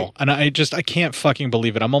incredible. And I can't fucking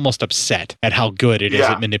believe it. I'm almost upset at how good it is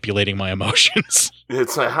at manipulating my emotions.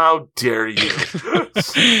 It's like, how dare you?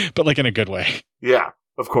 But like in a good way. Yeah.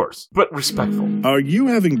 Of course, but respectful. Are you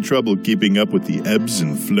having trouble keeping up with the ebbs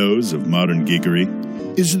and flows of modern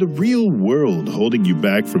geekery? Is the real world holding you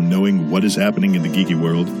back from knowing what is happening in the geeky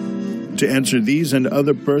world? To answer these and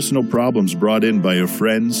other personal problems brought in by your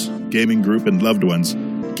friends, gaming group, and loved ones,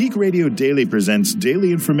 Geek Radio Daily presents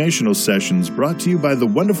daily informational sessions brought to you by the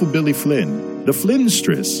wonderful Billy Flynn, the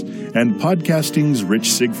Flynnstress, and podcasting's Rich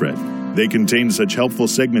Sigfred. They contain such helpful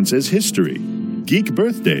segments as history, geek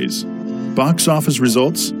birthdays, box office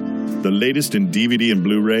results, the latest in DVD and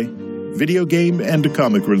Blu-ray, video game and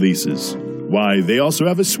comic releases. Why, they also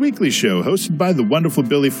have a Sweekly show hosted by the wonderful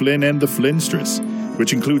Billy Flynn and the Flynnstress,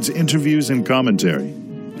 which includes interviews and commentary.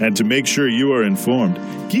 And to make sure you are informed,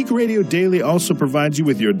 Geek Radio Daily also provides you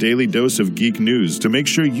with your daily dose of geek news to make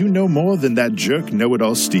sure you know more than that jerk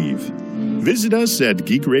know-it-all Steve. Visit us at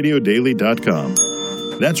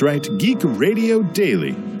geekradiodaily.com. That's right, Geek Radio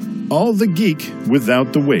Daily. All the geek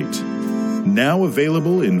without the weight. Now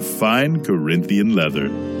available in fine Corinthian leather.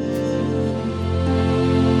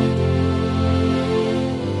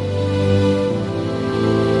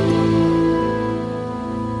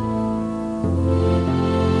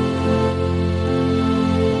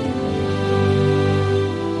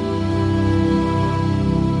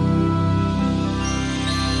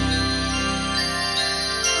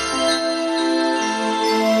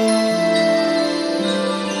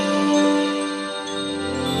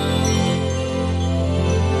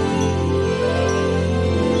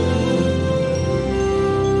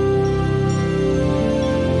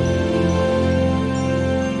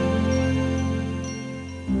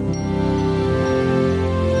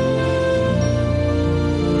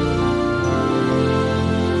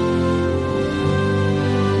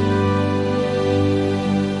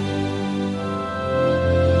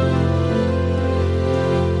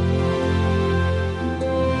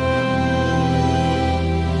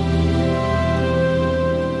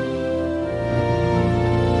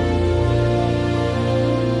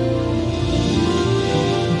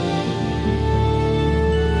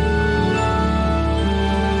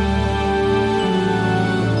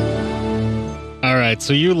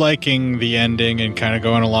 So you liking the ending and kind of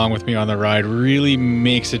going along with me on the ride really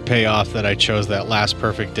makes it pay off that I chose that last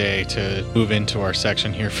perfect day to move into our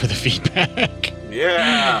section here for the feedback.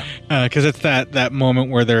 Yeah. Because it's that moment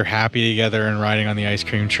where they're happy together and riding on the ice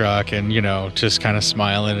cream truck and, just kind of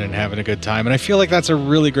smiling and having a good time. And I feel like that's a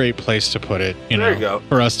really great place to put it, there you go.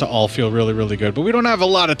 For us to all feel really, really good. But we don't have a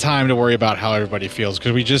lot of time to worry about how everybody feels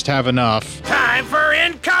because we just have enough. Time for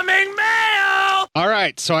incoming mail! All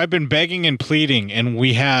right, so I've been begging and pleading, and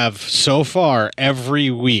we have so far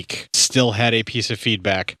every week still had a piece of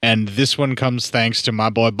feedback. And this one comes thanks to my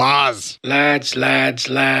boy Boz. Lads. That's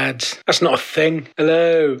not a thing.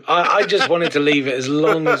 Hello. I just wanted to leave it as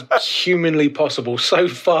long as humanly possible. So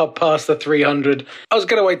far past the 300. I was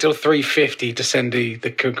going to wait till 350 to send the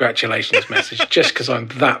congratulations message, just because I'm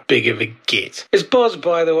that big of a git. It's Boz,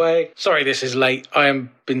 by the way. Sorry this is late. I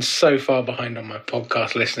am been so far behind on my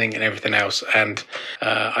podcast listening and everything else, and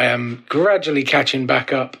I am gradually catching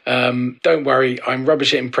back up. Don't worry, I'm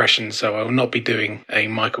rubbish at impressions, so I will not be doing a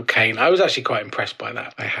Michael Caine. I was actually quite impressed by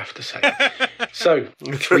that, I have to say. So,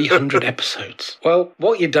 300 episodes. Well,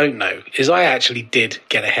 what you don't know is I actually did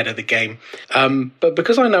get ahead of the game, but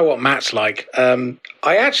because I know what Matt's like,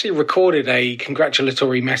 I actually recorded a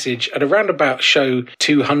congratulatory message at around about show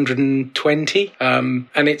 220, and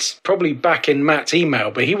it's probably back in Matt's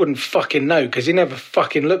email, but he wouldn't fucking know because he never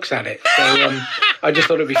fucking looks at it. So I just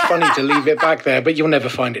thought it'd be funny to leave it back there, but you'll never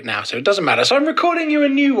find it now, so it doesn't matter. So I'm recording you a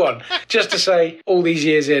new one just to say, all these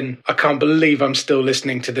years in, I can't believe I'm still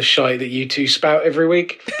listening to the shite that you two spout every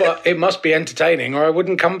week, but it must be entertaining or I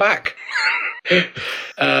wouldn't come back.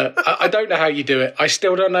 I don't know how you do it. I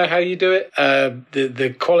still don't know how you do it.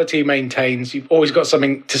 The quality maintains. You've always got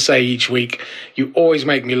something to say each week. You always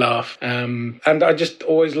make me laugh. And I just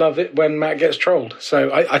always love it when Matt gets trolled.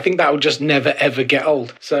 So I think that will just never, ever get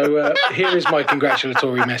old. So here is my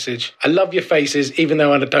congratulatory message. I love your faces, even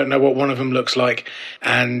though I don't know what one of them looks like.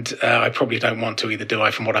 And I probably don't want to either, do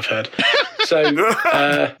I, from what I've heard. So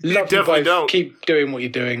love you both. Don't. Keep doing what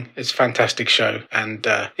you're doing. It's a fantastic show. And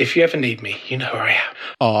if you ever need me, you know where I am.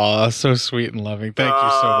 Oh, so sweet and loving. Thank you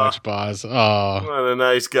so much, Boz. Oh, what a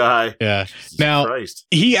nice guy. Yeah. Jesus now, Christ.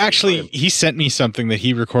 he sent me something that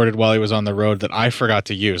he recorded while he was on the road that I forgot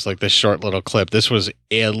to use, like this short little clip. This was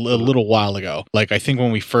a little while ago. Like, I think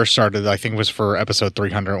when we first started, I think it was for episode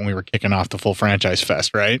 300 when we were kicking off the full franchise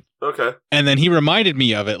fest, right? Okay. And then he reminded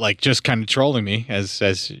me of it, like just kind of trolling me, as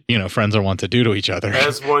friends are wont to do to each other.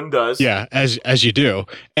 As one does. Yeah, as you do.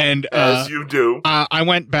 And as you do. I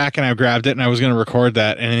went back and I grabbed it and I was going to record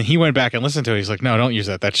that, and then he went back and listened to it. He's like, no, don't use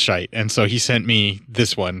that. That's shite. And so he sent me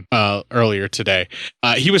this one earlier today.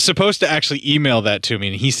 He was supposed to actually email that to me,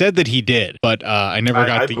 and he said that he did, but I never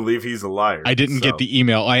got I believe he's a liar. I didn't get the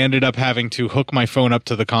email. I ended up having to hook my phone up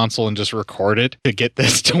to the console and just record it to get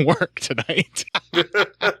this to work tonight.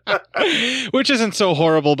 Which isn't so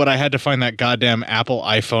horrible, but I had to find that goddamn Apple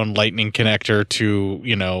iPhone Lightning connector to,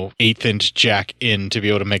 1/8-inch jack in to be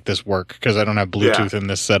able to make this work, because I don't have Bluetooth in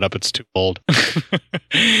this setup. It's too old.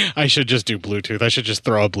 I should just do Bluetooth. I should just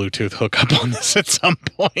throw a Bluetooth hookup on this at some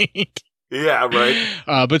point. Yeah,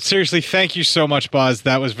 right. But seriously, thank you so much, Boz.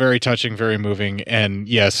 That was very touching, very moving. And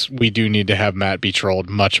yes, we do need to have Matt be trolled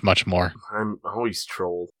much, much more. I'm always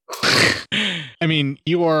trolled. I mean,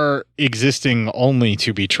 you are existing only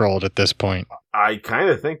to be trolled at this point. I kind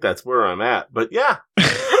of think that's where I'm at, but yeah.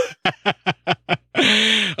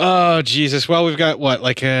 Oh, Jesus. Well, we've got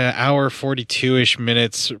like an hour, 42-ish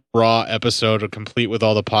minutes raw episode complete with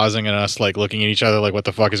all the pausing and us like looking at each other like what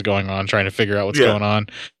the fuck is going on, trying to figure out what's going on.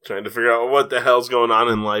 Trying to figure out what the hell's going on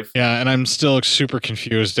in life. Yeah, and I'm still super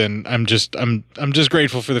confused, and I'm just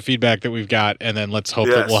grateful for the feedback that we've got, and then let's hope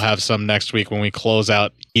that we'll have some next week when we close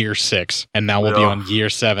out year 6, and now we'll be on year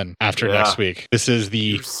 7 after next week. This is the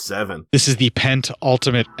year 7. This is the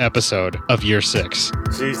penultimate episode of year 6.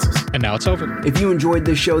 Jesus. And now it's over. If you enjoyed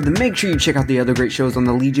this show, then make sure you check out the other great shows on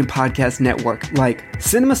the Legion Podcast Network, like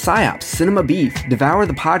Cinema Psyops, Cinema Beef, Devour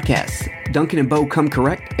the Podcast, Duncan and Bo Come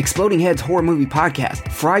Correct, Exploding Heads Horror Movie Podcast,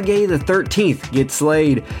 Friday the 13th, Get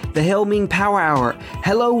Slayed, The Hellming Power Hour,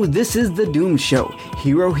 Hello, This is the Doom Show,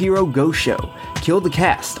 Hero Hero Go Show, Kill the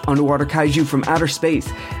Cast, Underwater Kaiju from Outer Space,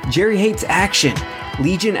 Jerry Hates Action,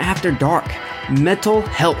 Legion After Dark, Mental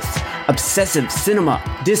Health, Obsessive Cinema,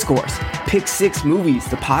 Discourse, Pick 6 Movies,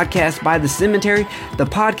 the podcast by The Cemetery, the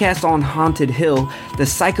podcast on Haunted Hill, the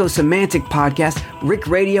Psychosemantic Podcast, Rick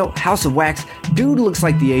Radio, House of Wax, Dude Looks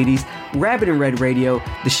Like the 80s, Rabbit and Red Radio,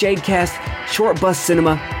 the Shadecast, Short Bus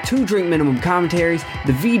Cinema, 2 Drink Minimum Commentaries,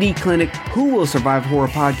 the VD Clinic, Who Will Survive Horror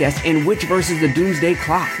Podcast, and Witch vs. the Doomsday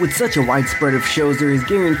Clock. With such a wide spread of shows, there is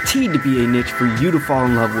guaranteed to be a niche for you to fall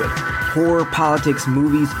in love with. Horror, politics,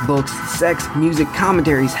 movies, books, sex, music,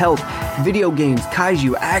 commentaries, health, video games,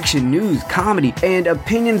 kaiju, action, news, comedy, and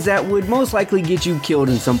opinions that would most likely get you killed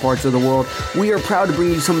in some parts of the world. We are proud to bring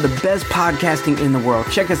you some of the best podcasting in the world.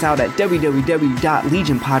 Check us out at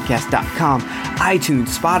www.legionpodcast.com, iTunes,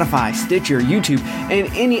 Spotify, Stitcher, YouTube, and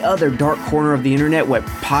any other dark corner of the internet where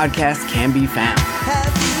podcasts can be found.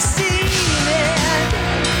 Have you seen it?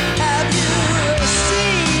 Have you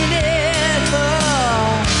seen it?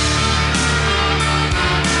 Oh.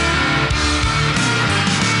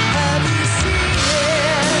 Have you seen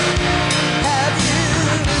it? Have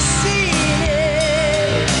you seen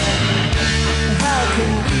it? How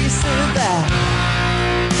can we survive?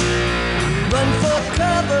 Run for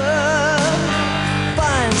cover,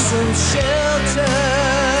 find some shelter,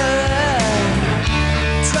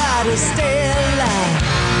 try to stay alive.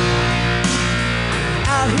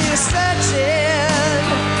 Out here searching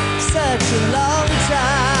such a long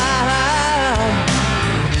time.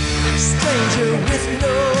 Stranger with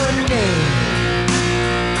no name,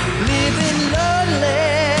 living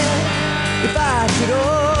lonely. If I could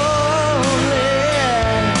only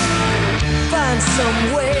find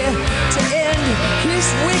some way to end his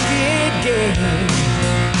wicked game.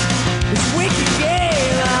 His wicked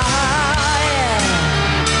game, yeah.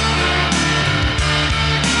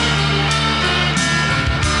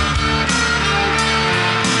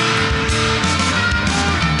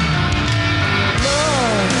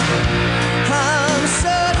 Lord, I'm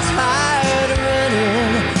so tired of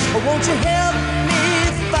running. Won't you help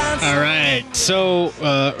me find some... All right. So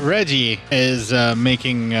Reggie is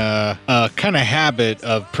making a kind of habit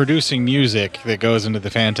of producing music that goes into the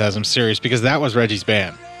Phantasm series because that was Reggie's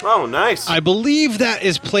band. Oh, nice. I believe that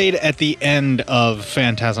is played at the end of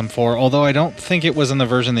Phantasm 4, although I don't think it was in the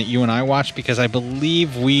version that you and I watched because I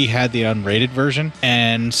believe we had the unrated version,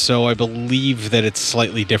 and so I believe that it's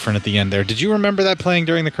slightly different at the end there. Did you remember that playing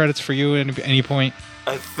during the credits for you at any point?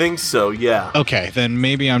 I think so, yeah. Okay, then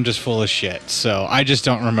maybe I'm just full of shit, so I just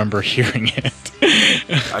don't remember hearing it.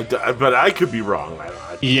 But I could be wrong.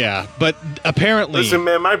 Yeah, but apparently... Listen,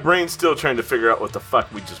 man, my brain's still trying to figure out what the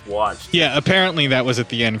fuck we just watched. Yeah, apparently that was at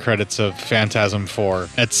the end credits of Phantasm 4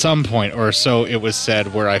 at some point, or so it was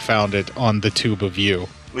said, where I found it on the Tube of You.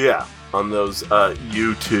 Yeah, on those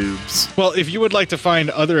YouTubes. Well, if you would like to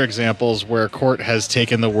find other examples where Court has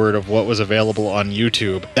taken the word of what was available on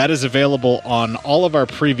YouTube, that is available on all of our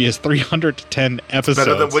previous 310 episodes. It's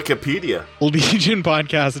better than Wikipedia.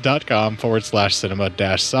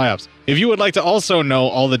 legionpodcast.com/cinema-psyops. If you would like to also know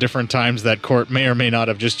all the different times that Court may or may not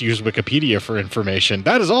have just used Wikipedia for information,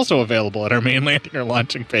 that is also available at our main landing or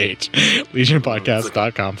launching page,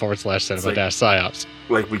 legionpodcast.com/cinema-psyops.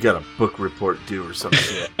 Like we got a book report due or some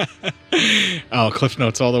shit. Oh, Cliff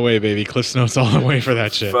Notes all the way, baby. Cliff Notes all the way for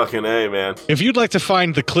that shit. Fucking A, man. If you'd like to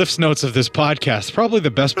find the Cliff Notes of this podcast, probably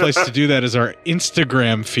the best place to do that is our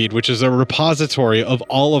Instagram feed, which is a repository of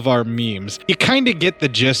all of our memes. You kind of get the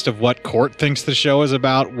gist of what Court thinks the show is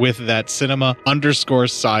about with that that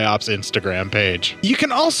cinema_psyops Instagram page. You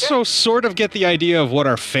can also sort of get the idea of what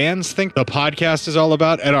our fans think the podcast is all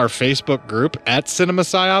about at our Facebook group at Cinema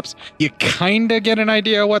Psyops. You kind of get an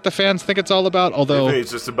idea of what the fans think it's all about, although... Maybe it's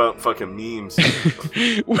just about fucking memes.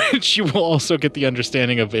 Which you will also get the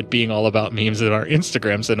understanding of it being all about memes at our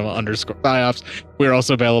Instagram, cinema_psyops. We're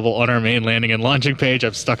also available on our main landing and launching page.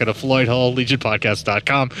 I'm stuck at a Floyd Hole,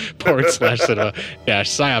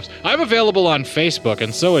 legionpodcast.com/cinema-psyops. I'm available on Facebook,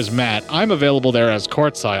 and so is Matt. I'm available there as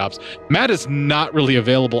Court Psyops. Matt is not really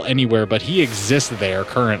available anywhere, but he exists there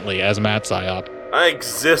currently as Matt Psyop. I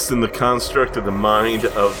exist in the construct of the mind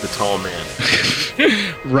of the tall man.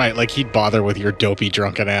 Right, like he'd bother with your dopey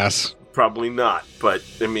drunken ass. Probably not, but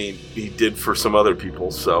I mean, he did for some other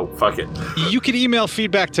people, so fuck it. You can email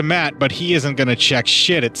feedback to Matt, but he isn't going to check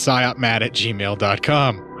shit at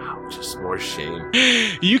psyopmatt@gmail.com. Wow, just more shame.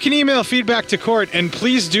 You can email feedback to Court, and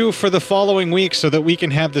please do for the following week so that we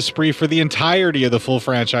can have the spree for the entirety of the full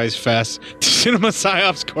franchise fest to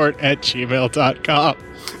cinemapsyopscourt@gmail.com.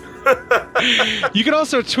 You can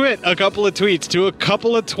also twit a couple of tweets to a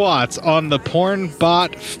couple of twats on the porn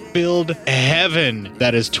bot filled heaven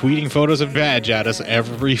that is tweeting photos of badge at us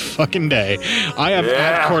every fucking day. I am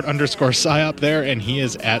at Court_Psyop there, and he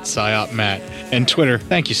is at Psyop Matt. And Twitter,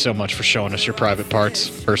 thank you so much for showing us your private parts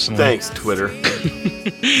personally. Thanks, Twitter.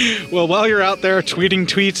 Well, while you're out there tweeting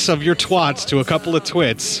tweets of your twats to a couple of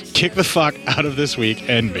twits, kick the fuck out of this week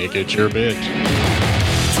and make it your bitch.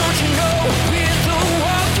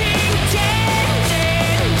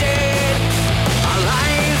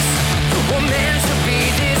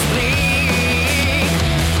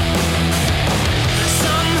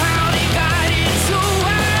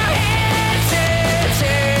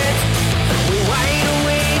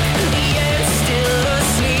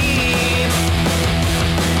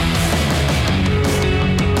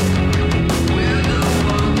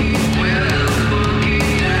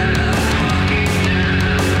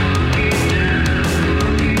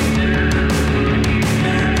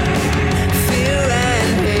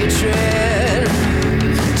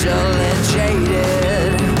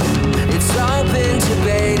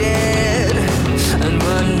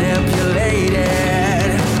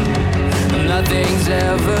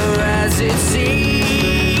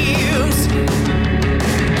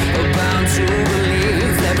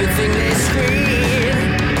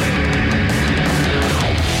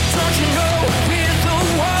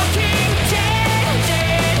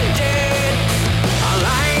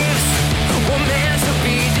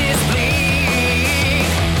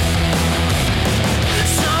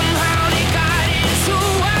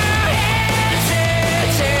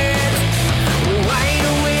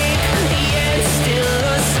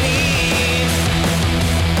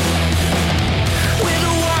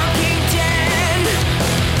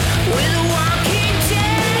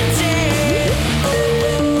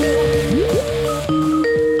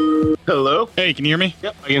 Hello? Hey, can you hear me?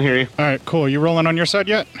 Yep, I can hear you. All right, cool. You rolling on your side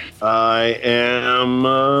yet? I am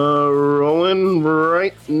rolling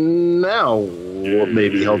right now.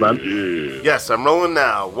 Maybe, hold on. Yes, I'm rolling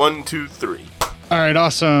now. 1, 2, 3. All right,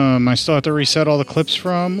 awesome. I still have to reset all the clips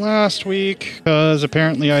from last week because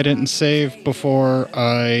apparently I didn't save before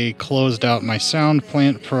I closed out my sound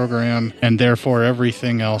plant program, and therefore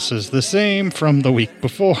everything else is the same from the week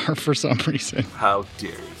before for some reason. How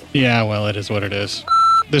dare you? Yeah, well, it is what it is.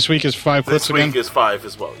 This week is 5 clips again? This week is 5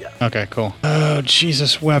 as well, yeah. Okay, cool. Oh,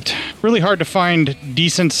 Jesus wept. Really hard to find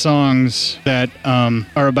decent songs that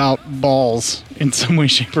are about balls in some way,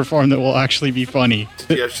 shape, or form that will actually be funny.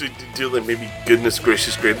 Did you actually do like maybe Goodness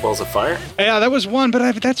Gracious Great Balls of Fire? Yeah, that was one, but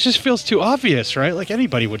that just feels too obvious, right? Like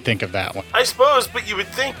anybody would think of that one. I suppose, but you would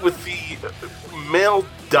think with the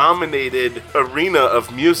male-dominated arena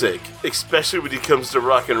of music, especially when it comes to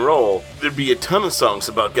rock and roll, there'd be a ton of songs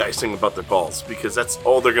about guys singing about their balls, because that's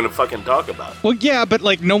all they're gonna fucking talk about. Well, yeah, but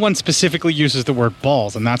like no one specifically uses the word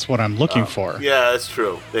balls, and that's what I'm looking for. Yeah, that's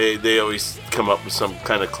true. They always come up with some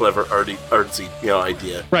kind of clever artsy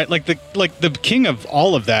idea. Right, like the king of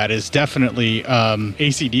all of that is definitely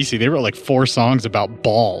AC/DC. They wrote like 4 songs about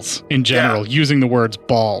balls in general, using the words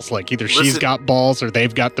balls. Like either she's got balls or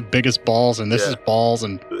they've got the biggest balls, and this is balls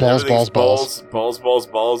and balls.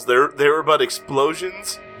 They were about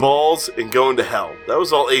explosions, balls, and going to hell. That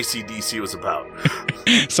was all AC/DC was about.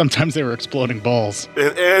 Sometimes they were exploding balls.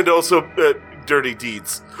 And also dirty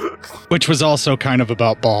deeds. Which was also kind of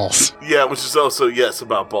about balls. Yeah, which is also, yes,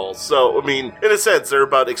 about balls. So, I mean, in a sense, they're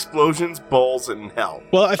about explosions, balls, and hell.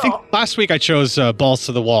 Well, I think last week I chose Balls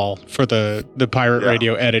to the Wall for the Pirate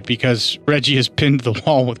Radio edit because Reggie has pinned the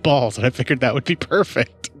wall with balls, and I figured that would be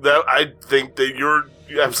perfect. I think that you're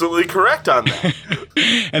You're absolutely correct on that.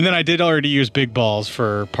 And then I did already use Big Balls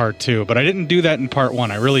for part 2, but I didn't do that in part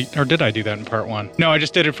 1. Or did I do that in part 1? No, I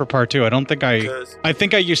just did it for part 2. I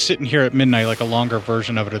think I used Sitting Here at Midnight, like a longer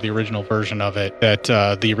version of it, or the original version of it that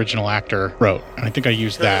the original actor wrote. And I think I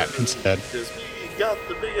used that instead. Because we got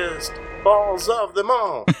the biggest balls of them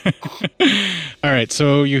all. All right,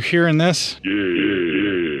 so you hearing this?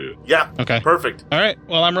 Yeah. Okay. Perfect. All right.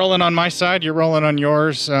 Well, I'm rolling on my side. You're rolling on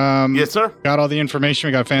yours. Yes, sir. Got all the information.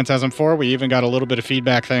 We got Phantasm 4. We even got a little bit of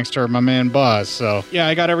feedback thanks to my man Buzz. So, yeah,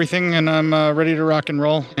 I got everything, and I'm ready to rock and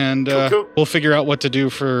roll. And cool. We'll figure out what to do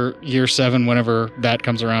for year 7 whenever that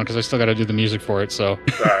comes around, because I still got to do the music for it. So, all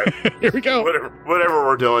right. Here we go. Whatever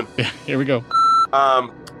we're doing. Yeah, here we go.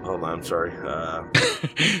 Hold on, I'm sorry.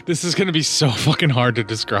 This is going to be so fucking hard to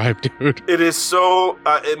describe, dude. It is so...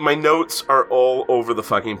 my notes are all over the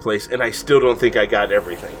fucking place, and I still don't think I got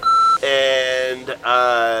everything. And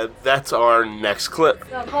that's our next clip.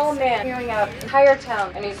 So call a man hearing out entire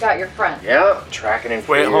town, and he's got your friend. Yeah, tracking him.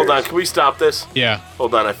 Wait, hold on. Can we stop this? Yeah.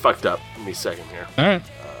 Hold on, I fucked up. Give me a second here. All right.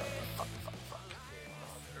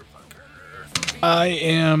 I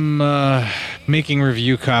am making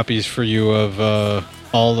review copies for you of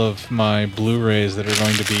all of my Blu-rays that are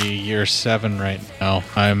going to be year 7 right now.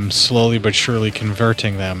 I'm slowly but surely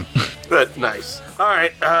converting them. Good, nice. All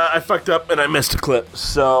right, I fucked up and I missed a clip,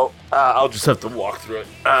 so I'll just have to walk through it.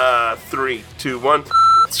 3, 2, 1. Fuck.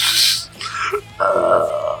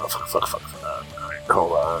 All right,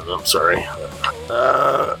 hold on, I'm sorry.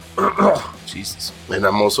 Jesus, and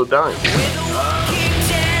I'm also dying.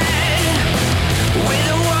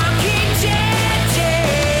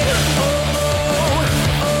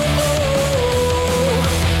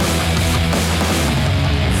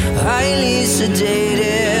 Highly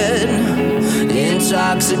sedated,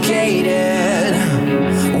 intoxicated,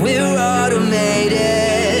 we're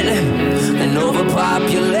automated and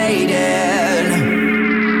overpopulated.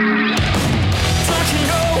 Don't you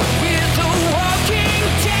know we're the walking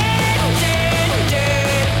dead?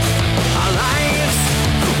 Our lives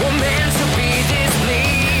were meant to be this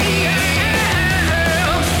bleak.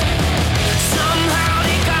 Somehow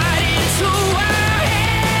they got into our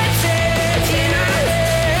heads, in our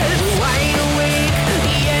heads. Wide awake,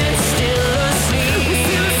 yet still asleep.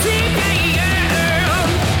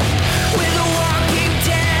 We're the walking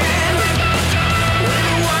dead. We're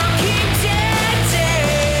the walking dead.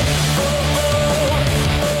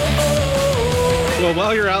 Well,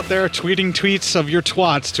 while you're out there tweeting tweets of your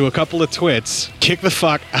twats to a couple of twits, kick the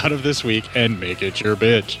fuck out of this week and make it your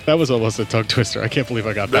bitch. That was almost a tongue twister. I can't believe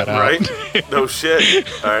I got that out. Right? No shit.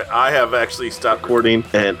 All right, I have actually stopped recording,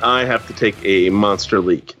 and I have to take a monster leak.